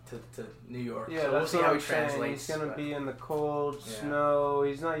 moving him to New York. Yeah, so we'll that's see what how I'm he saying. translates. He's going to be in the cold, Yeah. snow.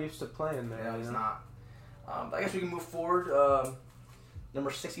 He's not used to playing there. No, he's not. I guess we can move forward.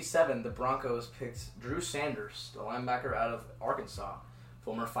 Number 67, the Broncos picked Drew Sanders, the linebacker out of Arkansas.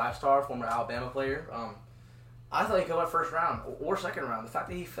 Former 5-star, former Alabama player. I thought he could went first round or second round. The fact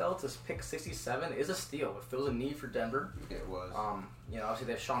that he fell to pick 67 is a steal. It fills a need for Denver. It was. Obviously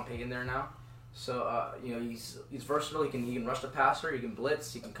they have Sean Payton there now, so he's versatile. He can rush the passer. He can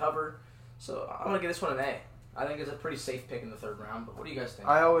blitz. He can cover. So I'm gonna give this one an A. I think it's a pretty safe pick in the third round. But what do you guys think?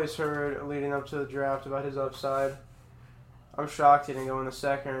 I always heard leading up to the draft about his upside. I'm shocked he didn't go in the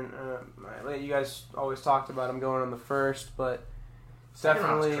second. You guys always talked about him going in the first, but Second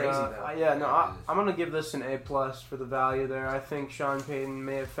round's definitely, crazy, though. yeah, no, I'm going to give this an A+ for the value there. I think Sean Payton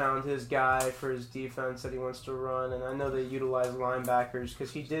may have found his guy for his defense that he wants to run, and I know they utilize linebackers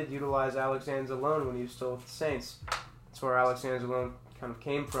because he did utilize Alex Anzalone when he was still with the Saints. That's where Alex Anzalone kind of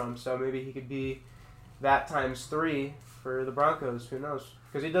came from, so maybe he could be that times 3 for the Broncos. Who knows?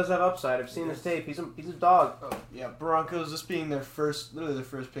 Because he does have upside. I've seen his tape. He's a dog. Oh, yeah, Broncos, this being literally their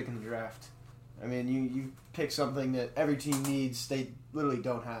first pick in the draft. I mean, you pick something that every team needs. They literally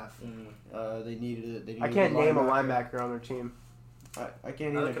don't have. They needed it. I can't name a linebacker on their team. I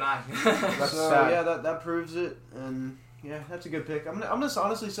can't Neither either. can I. That's So sad. yeah, that proves it, and yeah, that's a good pick. I'm gonna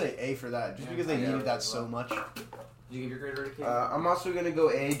honestly say A for that, just because they needed that so much. Did you give your grade already, Kayden? I'm also going to go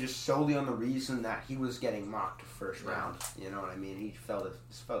A just solely on the reason that he was getting mocked first round. You know what I mean? He fell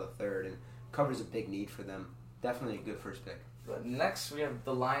to third and covers a big need for them. Definitely a good first pick. But next, we have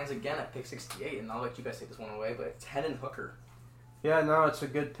the Lions again at pick 68, and I'll let you guys take this one away, but it's Hendon Hooker. Yeah, no, it's a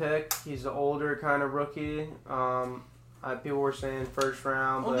good pick. He's an older kind of rookie. People were saying first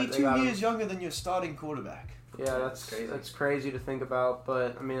round, Only but 2 years younger than your starting quarterback. Yeah, that's crazy to think about.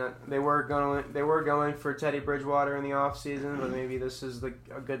 But I mean, they were going for Teddy Bridgewater in the offseason, but maybe this is a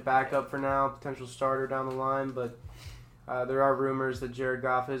good backup for now, potential starter down the line. But there are rumors that Jared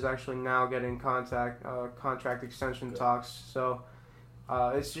Goff is actually now getting contract extension talks. So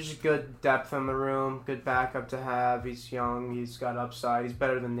it's just good depth in the room, good backup to have. He's young, he's got upside. He's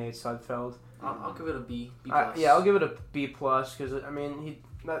better than Nate Sudfeld. I'll give it a B. B+. Yeah, I'll give it a B+ because I mean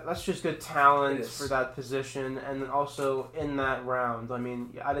that's just good talent It is. for that position, and then also in that round. I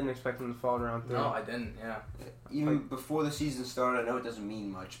mean, I didn't expect him to fall in round 3. No, I didn't. Yeah. Even before the season started, I know it doesn't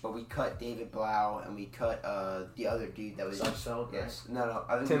mean much, but we cut David Blau and we cut the other dude that was Sudfeld, yes, no,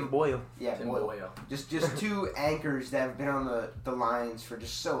 I think Tim Boyle. yeah, Tim Boyle. Boyle. Just 2 anchors that have been on the Lions for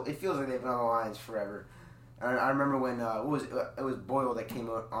just so it feels like they've been on the Lions forever. And I remember when it was Boyle that came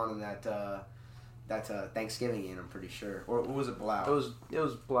on in that Thanksgiving game, I'm pretty sure, or was it Blau? It was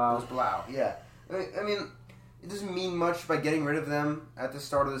Blau. It was Blau. Yeah, I mean, it doesn't mean much by getting rid of them at the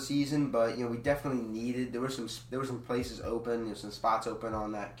start of the season, but we definitely needed. There were some places open, some spots open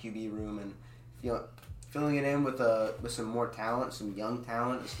on that QB room, and filling it in with some more talent, some young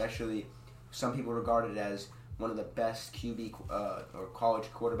talent, especially some people regarded as one of the best QB or college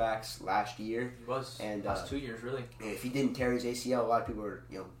quarterbacks last year. He was. And last 2 years, really. If he didn't tear his ACL, a lot of people were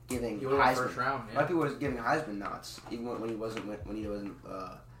giving He would have Heisman. first round. A Yeah. lot of people were giving Heisman nods, even when he wasn't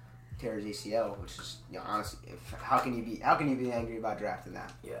tear his ACL, which is honestly, how can you be angry about drafting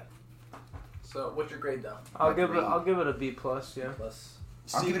that? Yeah. So, what's your grade though? I'll give it a B+. Yeah. Plus.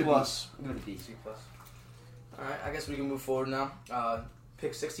 I'll give it a B. plus. I'll give it a B. C plus. All right, I guess we can move forward now.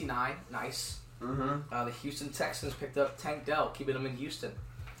 Pick 69, nice. Mm-hmm. The Houston Texans picked up Tank Dell, keeping him in Houston.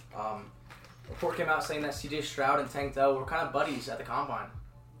 Report came out saying that C.J. Stroud and Tank Dell were kind of buddies at the combine.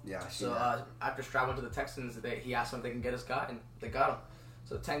 Yeah, I see So that. after Stroud went to the Texans, he asked them if they can get his guy, and they got him.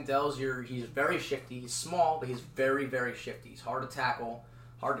 So Tank Dell's he's very shifty. He's small, but he's very, very shifty. He's hard to tackle,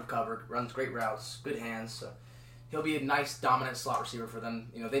 hard to cover, runs great routes, good hands. So he'll be a nice, dominant slot receiver for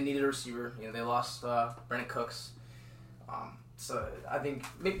them. They needed a receiver. They lost Brandon Cooks. So I think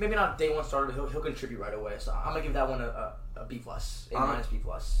maybe not day one starter, but he'll contribute right away. So I'm gonna give that one a B+, A-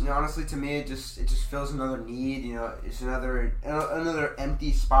 B+. Honestly, to me, it just fills another need. It's another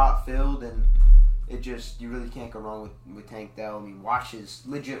empty spot filled, and you really can't go wrong with Tank Dell. I mean, watch his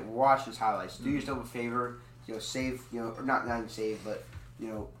highlights. Do yourself a favor, save, not even save, but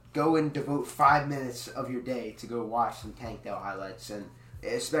go and devote 5 minutes of your day to go watch some Tank Dell highlights, and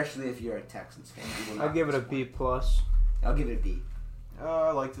especially if you're a Texans fan. I'll give it a B+. I'll give it a B.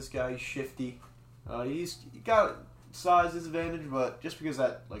 I like this guy. He's shifty. He got size disadvantage, but just because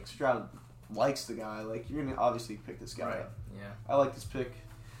Stroud likes the guy, you're gonna obviously pick this guy Right. up. Yeah. I like this pick.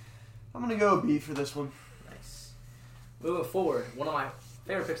 I'm gonna go B for this one. Nice. Moving forward, one of my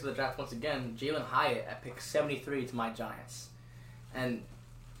favorite picks of the draft once again, Jalen Hyatt at pick 73 to my Giants. And,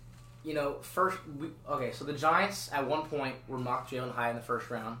 so the Giants at one point were mocked Jalen Hyatt in the first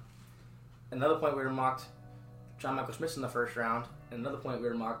round. Another point we were mocked John Michael Schmitz in the first round. And another point we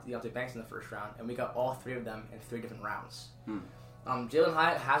were mocked Deontay Banks in the first round. And we got all 3 of them in 3 different rounds. Jalen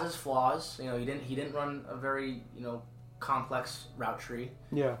Hyatt has his flaws. He didn't run a very, complex route tree.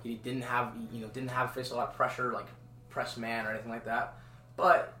 Yeah. He didn't have face a lot of pressure, like press man or anything like that.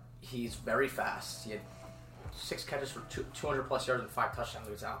 But he's very fast. He had 6 catches for 200 plus yards and 5 touchdowns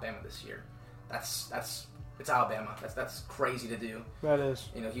against Alabama this year. It's Alabama. That's crazy to do. That is.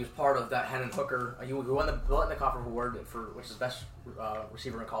 He was part of that Hendon Hooker. He won the Biletnikoff Award which is best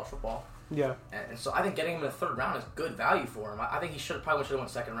receiver in college football. Yeah. And so I think getting him in the 3rd round is good value for him. I think he probably should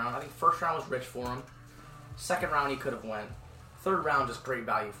have went 2nd round. I think 1st round was rich for him. 2nd round he could have went. 3rd round just great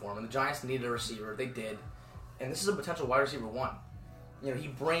value for him. And the Giants needed a receiver. They did. And this is a potential wide receiver 1.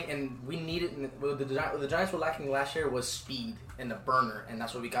 We needed. What the Giants were lacking last year was speed and the burner, and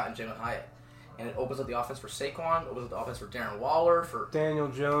that's what we got in Jalen Hyatt. And it opens up the offense for Saquon, opens up the offense for Darren Waller, for Daniel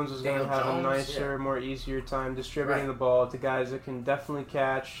Jones is going to have a nicer, more easier time distributing the ball to guys that can definitely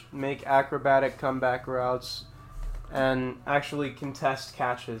catch, make acrobatic comeback routes, and actually contest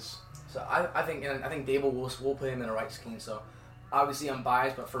catches. So I think Dable will put him in the right scheme. So obviously I'm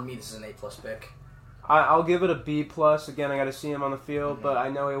biased, but for me this is an A+ pick. I'll give it a B+. Again, I got to see him on the field, but I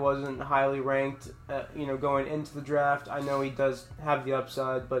know he wasn't highly ranked. Going into the draft, I know he does have the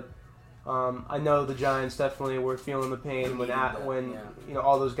upside, but I know the Giants definitely were feeling the pain when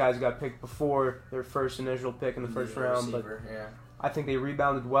all those guys got picked before their first initial pick in the first round. Receiver, but I think they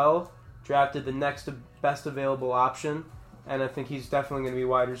rebounded well, drafted the next best available option, and I think he's definitely going to be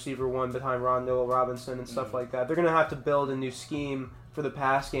wide receiver 1 behind Rondell Robinson and stuff like that. They're going to have to build a new scheme for the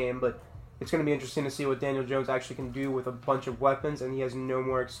pass game, but it's going to be interesting to see what Daniel Jones actually can do with a bunch of weapons, and he has no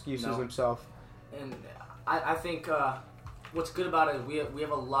more excuses himself. And I think what's good about it is we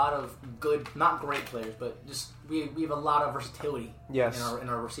have a lot of good, not great players, but just we have a lot of versatility in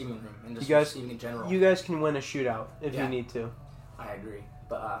our receiving room and just receiving in general. You guys can win a shootout if you need to. I agree.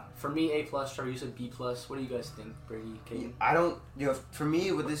 But for me, A+. Trevor, you said B+. What do you guys think, Brady, Kayden? I don't. For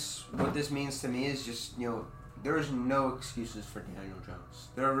me, what this means to me is just there is no excuses for Daniel Jones.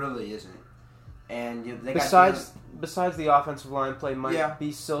 There really isn't. And they besides the offensive line play might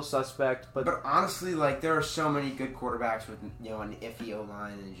be still suspect, but honestly, like there are so many good quarterbacks with an iffy O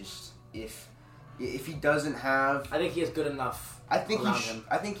line, and just if he doesn't have, I think he is good enough. I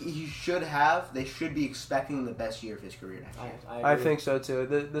think he should have. They should be expecting the best year of his career next year. I think so too.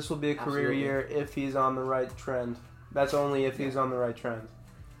 This will be a career year if he's on the right trend. That's only if he's on the right trend.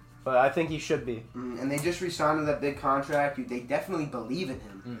 But I think he should be. And they just re-signed with that big contract. They definitely believe in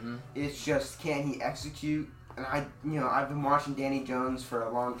him. Mm-hmm. It's just, can he execute? And I've been watching Danny Jones for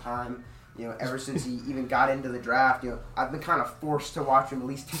a long time. Ever since he even got into the draft. I've been kind of forced to watch him at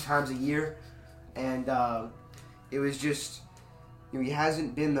least 2 times a year, and it was just, he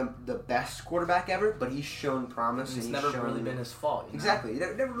hasn't been the best quarterback ever, but he's shown promise. It's never really been his fault. Exactly,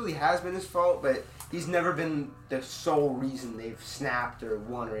 it never really has been his fault, but he's never been the sole reason they've snapped or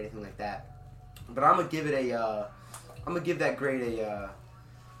won or anything like that. But I'm gonna give that grade a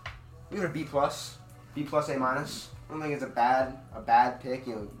B plus, A minus. I don't think it's a bad pick.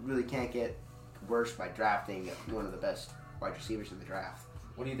 Really can't get worse by drafting one of the best wide receivers in the draft.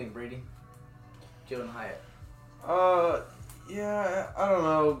 What do you think, Brady? Jalen Hyatt. Yeah, I don't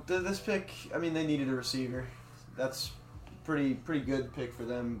know. This pick, I mean, they needed a receiver. That's pretty good pick for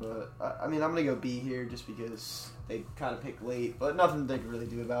them, but I mean, I'm gonna go B here just because they kind of picked late, but nothing they can really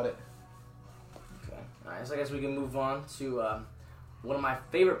do about it. Okay. All right, so I guess we can move on to one of my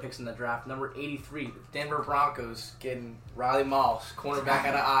favorite picks in the draft, number 83, the Denver Broncos, getting Riley Moss, cornerback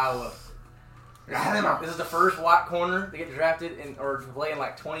out of Iowa. This is the first white corner to get drafted or to play in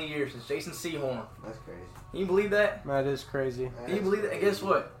like 20 years since Jason Sehorn. That's crazy. Can you believe that? That is crazy. Can you believe that? And guess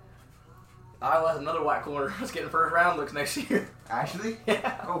what? Iowa has another white corner that's getting first round looks next year. Actually?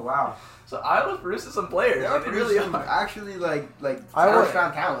 Yeah. Oh, wow. So Iowa's producing some players. They really are. Actually, like Iowa first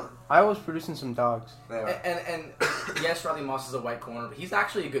round talent. Iowa's producing some dogs. And yes, Riley Moss is a white corner, but he's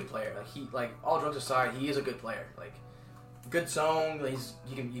actually a good player. Like all jokes aside, he is a good player. Like good zone,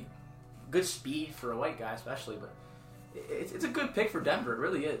 he good speed for a white guy, especially. But it's a good pick for Denver. It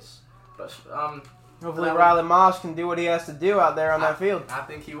really is. But hopefully Riley Moss can do what he has to do out there on that field. I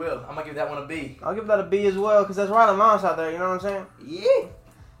think he will. I'm gonna give that one a B. I'll give that a B as well because that's Riley Moss out there. You know what I'm saying? Yeah.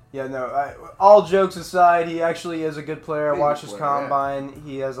 Yeah, no. All jokes aside, he actually is a good player. I watched his combine. Yeah.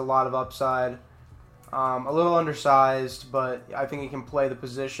 He has a lot of upside. A little undersized, but I think he can play the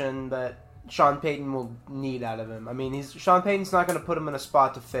position that Sean Payton will need out of him. I mean, Sean Payton's not going to put him in a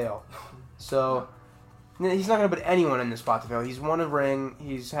spot to fail. So he's not going to put anyone in the spot to fail. He's won a ring.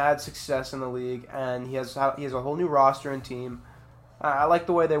 He's had success in the league, and he has a whole new roster and team. I like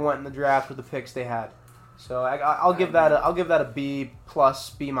the way they went in the draft with the picks they had. So I'll give that a B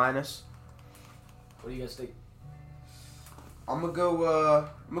plus, B minus. What do you guys think? I'm gonna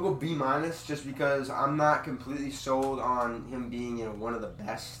go B minus just because I'm not completely sold on him being one of the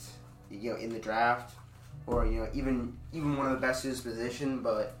best in the draft, or even one of the best in his position.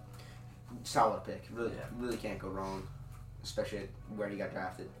 But solid pick, really can't go wrong, especially where he got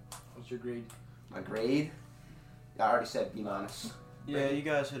drafted. What's your grade? My grade? I already said B minus. Yeah, you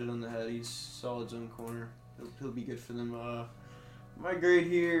guys hit it on the head. He's solid zone corner. He'll be good for them. My grade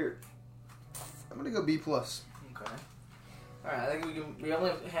here, I'm gonna go B plus. Okay. All right. I think we only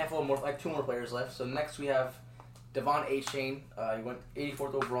have a handful more, like 2 more players left. So next we have Devon Achane. He went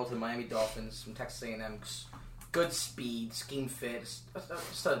 84th overall to the Miami Dolphins from Texas A&M. Good speed, scheme fit.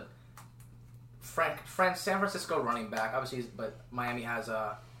 Just a San Francisco running back. Obviously, but Miami has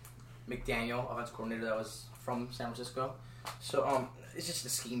McDaniel, offensive coordinator that was from San Francisco. So it's just a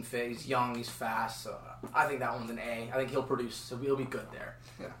scheme fit. He's young, he's fast. So I think that one's an A. I think he'll produce, so he'll be good there.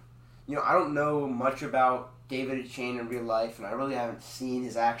 Yeah. I don't know much about David Achane in real life, and I really haven't seen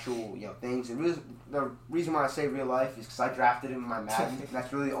his actual things. And really, the reason why I say real life is because I drafted him in my Madden.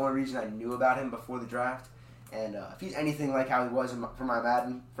 That's really the only reason I knew about him before the draft. And if he's anything like how he was for my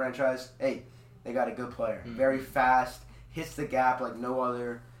Madden franchise, hey, they got a good player. Mm-hmm. Very fast, hits the gap like no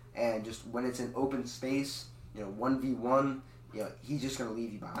other, and just when it's in open space, 1v1, he's just going to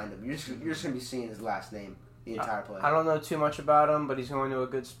leave you behind him. You're just going to be seeing his last name the entire play. I don't know too much about him, but he's going to a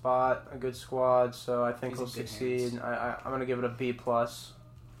good spot, a good squad, so I think he'll succeed. I'm going to give it a B plus.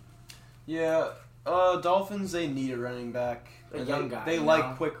 Yeah, Dolphins, they need a running back. A young guy. They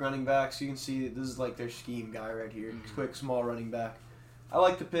like quick running backs. You can see this is like their scheme guy right here. Mm-hmm. Quick, small running back. I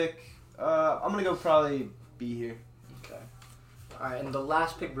like the pick. I'm going to go probably B here. Okay. All right, and the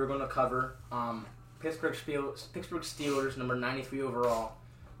last pick we're going to cover, Pittsburgh Steelers, number 93 overall,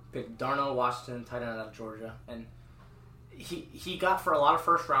 picked Darnell Washington, tight end out of Georgia, and he got for a lot of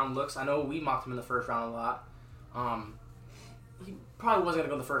first round looks. I know we mocked him in the first round a lot. He probably wasn't going to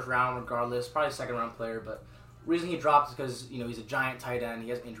go in the first round regardless, probably a second round player, but reason he dropped is because he's a giant tight end. He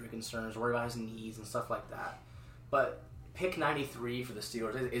has injury concerns, worried about his knees and stuff like that. But pick 93 for the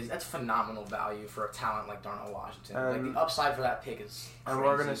Steelers that's phenomenal value for a talent like Darnell Washington. The upside for that pick is crazy. And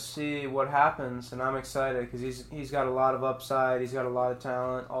we're gonna see what happens, and I'm excited because he's got a lot of upside. He's got a lot of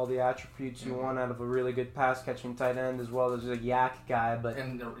talent, all the attributes you want out of a really good pass catching tight end, as well as a yak guy.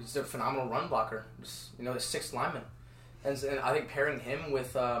 And he's a phenomenal run blocker. The sixth lineman, and I think pairing him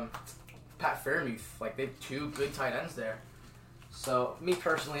with Pat Freiermuth, they have two good tight ends there. So me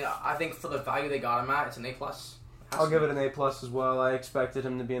personally, I think for the value they got him at, it's an A+. I'll give it an A+ as well. I expected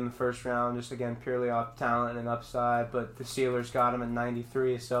him to be in the first round, just again purely off talent and upside. But the Steelers got him at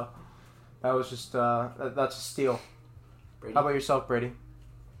 93, so that was just that's a steal. Brady? How about yourself, Brady?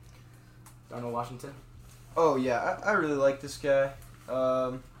 Darnell Washington. Oh yeah, I really like this guy.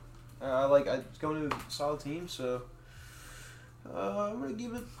 It's going to a solid team, so I'm gonna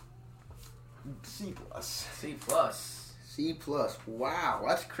give it C+. C+. Wow,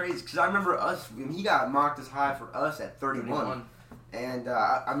 that's crazy. Because I remember he got mocked as high for us at 31. And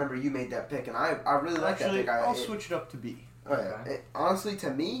I remember you made that pick, and I really like that pick. I'll switch it up to B. Oh, yeah. Okay. Honestly, to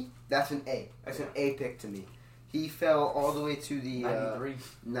me, that's an A. That's an A pick to me. He fell all the way to the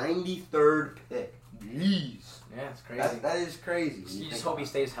 93rd pick. Jeez. Yeah, it's crazy. That is crazy. You just hope he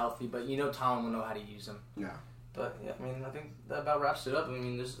stays healthy, but Tom will know how to use him. Yeah. But yeah, I think that about wraps it up.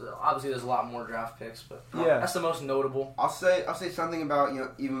 There's a lot more draft picks, but yeah, that's the most notable. I'll say something about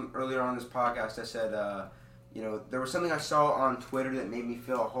even earlier on in this podcast. I said there was something I saw on Twitter that made me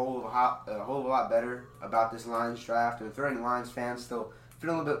feel a whole lot better about this Lions draft. And if there are any Lions fans still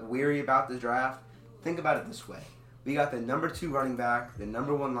feeling a little bit weary about the draft, think about it this way: we got the number 2 running back, the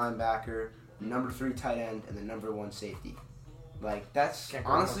number 1 linebacker, the number 3 tight end, and the number 1 safety. That's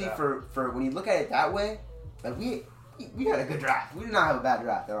honestly for when you look at it that way. We had a good draft. We did not have a bad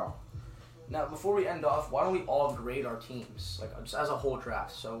draft at all. Now, before we end off, why don't we all grade our teams, just as a whole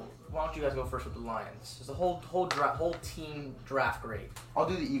draft? So, why don't you guys go first with the Lions? Just the whole team draft grade. I'll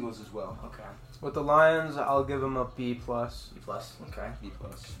do the Eagles as well. Okay. With the Lions, I'll give them a B+. B+. Okay. B+.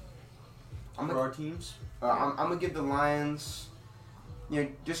 For our teams, I'm gonna give the Lions.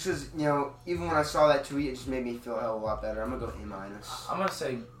 Just because even when I saw that tweet, it just made me feel a hell of a lot better. I'm gonna go A-. I'm gonna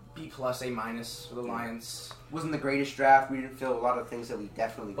say B+, A- for the Lions. Wasn't the greatest draft. We didn't feel a lot of things that we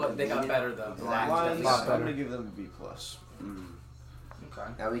definitely. But they got better though. The Lions, got I'm gonna give them a B+.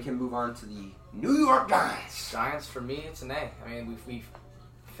 Okay. Now we can move on to the New York Giants. Giants, for me, it's an A. We've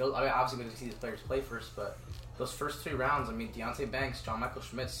filled. obviously we didn't see these players play first, but those first 3 rounds. Deontay Banks, John Michael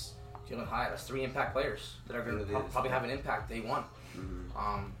Schmitz, Jalen Hyatt. That's 3 impact players that are going to probably have an impact day one.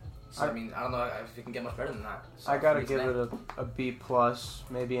 Mm-hmm. So I don't know if it can get much better than that. So I gotta give it a B+,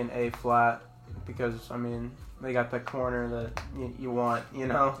 maybe an A flat, because they got the corner that you want, We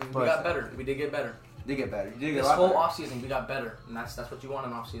got better. We did get better. Did get better. This whole offseason, we got better, and that's what you want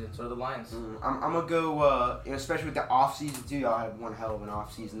in offseason. So do the Lions. I'm gonna go, especially with the offseason too. Y'all had one hell of an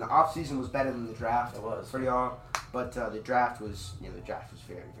offseason. The offseason was better than the draft. It was for y'all, but the draft was,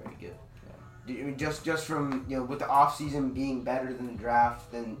 very, very good. Just from with the offseason being better than the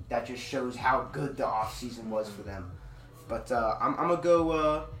draft, then that just shows how good the offseason was for them. But I'm gonna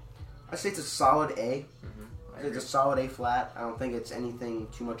go. I say it's a solid A. It's a solid A flat. I don't think it's anything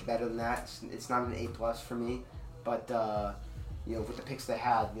too much better than that. It's not an A+ for me. But with the picks they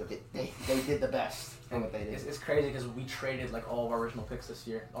had, they did the best. And what they did. It's crazy because we traded all of our original picks this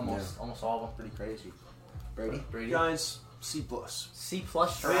year. Almost all of them. Pretty crazy. Brady. Giants, C+. C+. My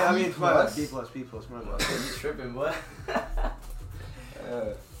bad. B+. My bad. You tripping, boy.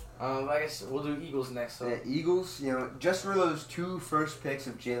 I guess we'll do Eagles next. So. Yeah, Eagles, just for those 2 first picks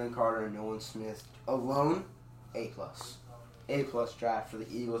of Jalen Carter and Nolan Smith alone, A+. A+ draft for the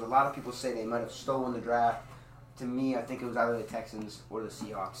Eagles. A lot of people say they might have stolen the draft. To me, I think it was either the Texans or the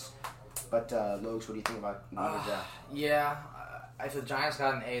Seahawks. But, Logs, what do you think about the draft? Yeah. If the Giants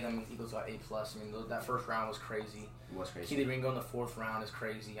got an A, then the Eagles got A+. That first round was crazy. It was crazy. Keely Ringo in the 4th round is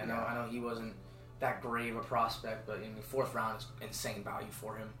crazy. I know he wasn't that great of a prospect, but in the 4th round is insane value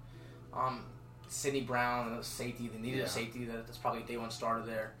for him. Sidney Brown, safety. They needed a safety. That's probably a day 1 starter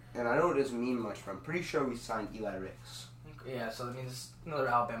there. And I know it doesn't mean much, but I'm pretty sure we signed Eli Ricks. Yeah, so it's another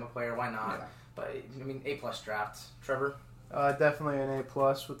Alabama player. Why not? Yeah. But A+ draft. Trevor. Definitely an A+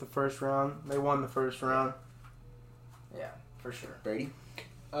 with the first round. They won the first round. Yeah, for sure. Brady.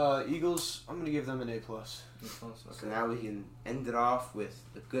 Eagles, I'm gonna give them an A+. So now we can end it off with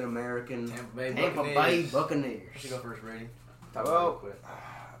the good American Tampa Bay Buccaneers. You should go first, Brady.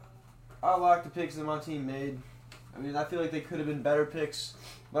 I like the picks that my team made. I feel like they could have been better picks,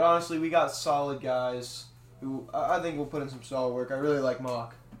 but honestly, we got solid guys who I think will put in some solid work. I really like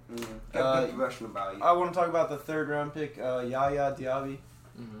Mock. Got good rushing value. I want to talk about the third round pick, Yaya Diaby.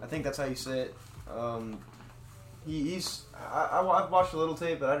 Mm-hmm. I think that's how you say it. I've watched a little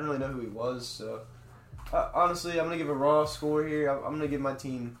tape, but I didn't really know who he was. So honestly, I'm gonna give a raw score here. I'm gonna give my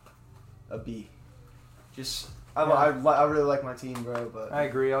team a B. I really like my team, bro. But I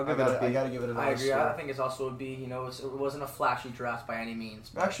agree. I'll give it a B. I gotta give it a nice I agree. score. I think it's also a B. You know, it wasn't a flashy draft by any means.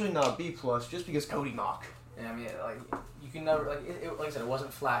 But Actually, no, B plus, just because Cody Mock. yeah, I mean, like you can never like like I said, it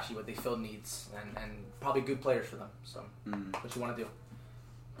wasn't flashy, but they filled needs and probably good players for them. So what you want to do?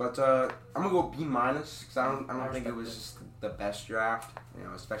 But I'm gonna go B minus because I don't think it respect was it. just the best draft. You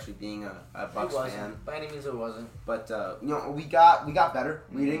know, especially being a It Bucks wasn't. fan. By any means, it wasn't. But you know, we got better.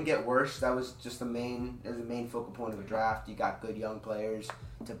 We didn't get worse. That was just the main focal point of the draft. You got good young players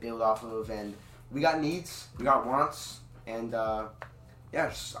to build off of, and we got needs, we got wants, and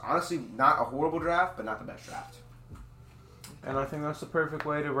just honestly not a horrible draft, but not the best draft. And I think that's the perfect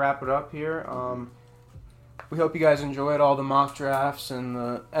way to wrap it up here. We hope you guys enjoyed all the mock drafts and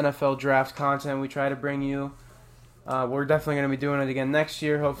the NFL draft content we try to bring you. We're definitely going to be doing it again next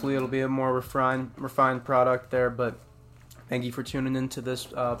year. Hopefully it'll be a more refined product there. But thank you for tuning in to this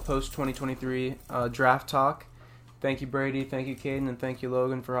post-2023 draft talk. Thank you, Brady. Thank you, Kayden. And thank you,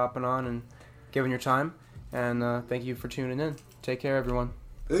 Logan, for hopping on and giving your time. And thank you for tuning in. Take care, everyone.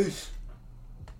 Peace.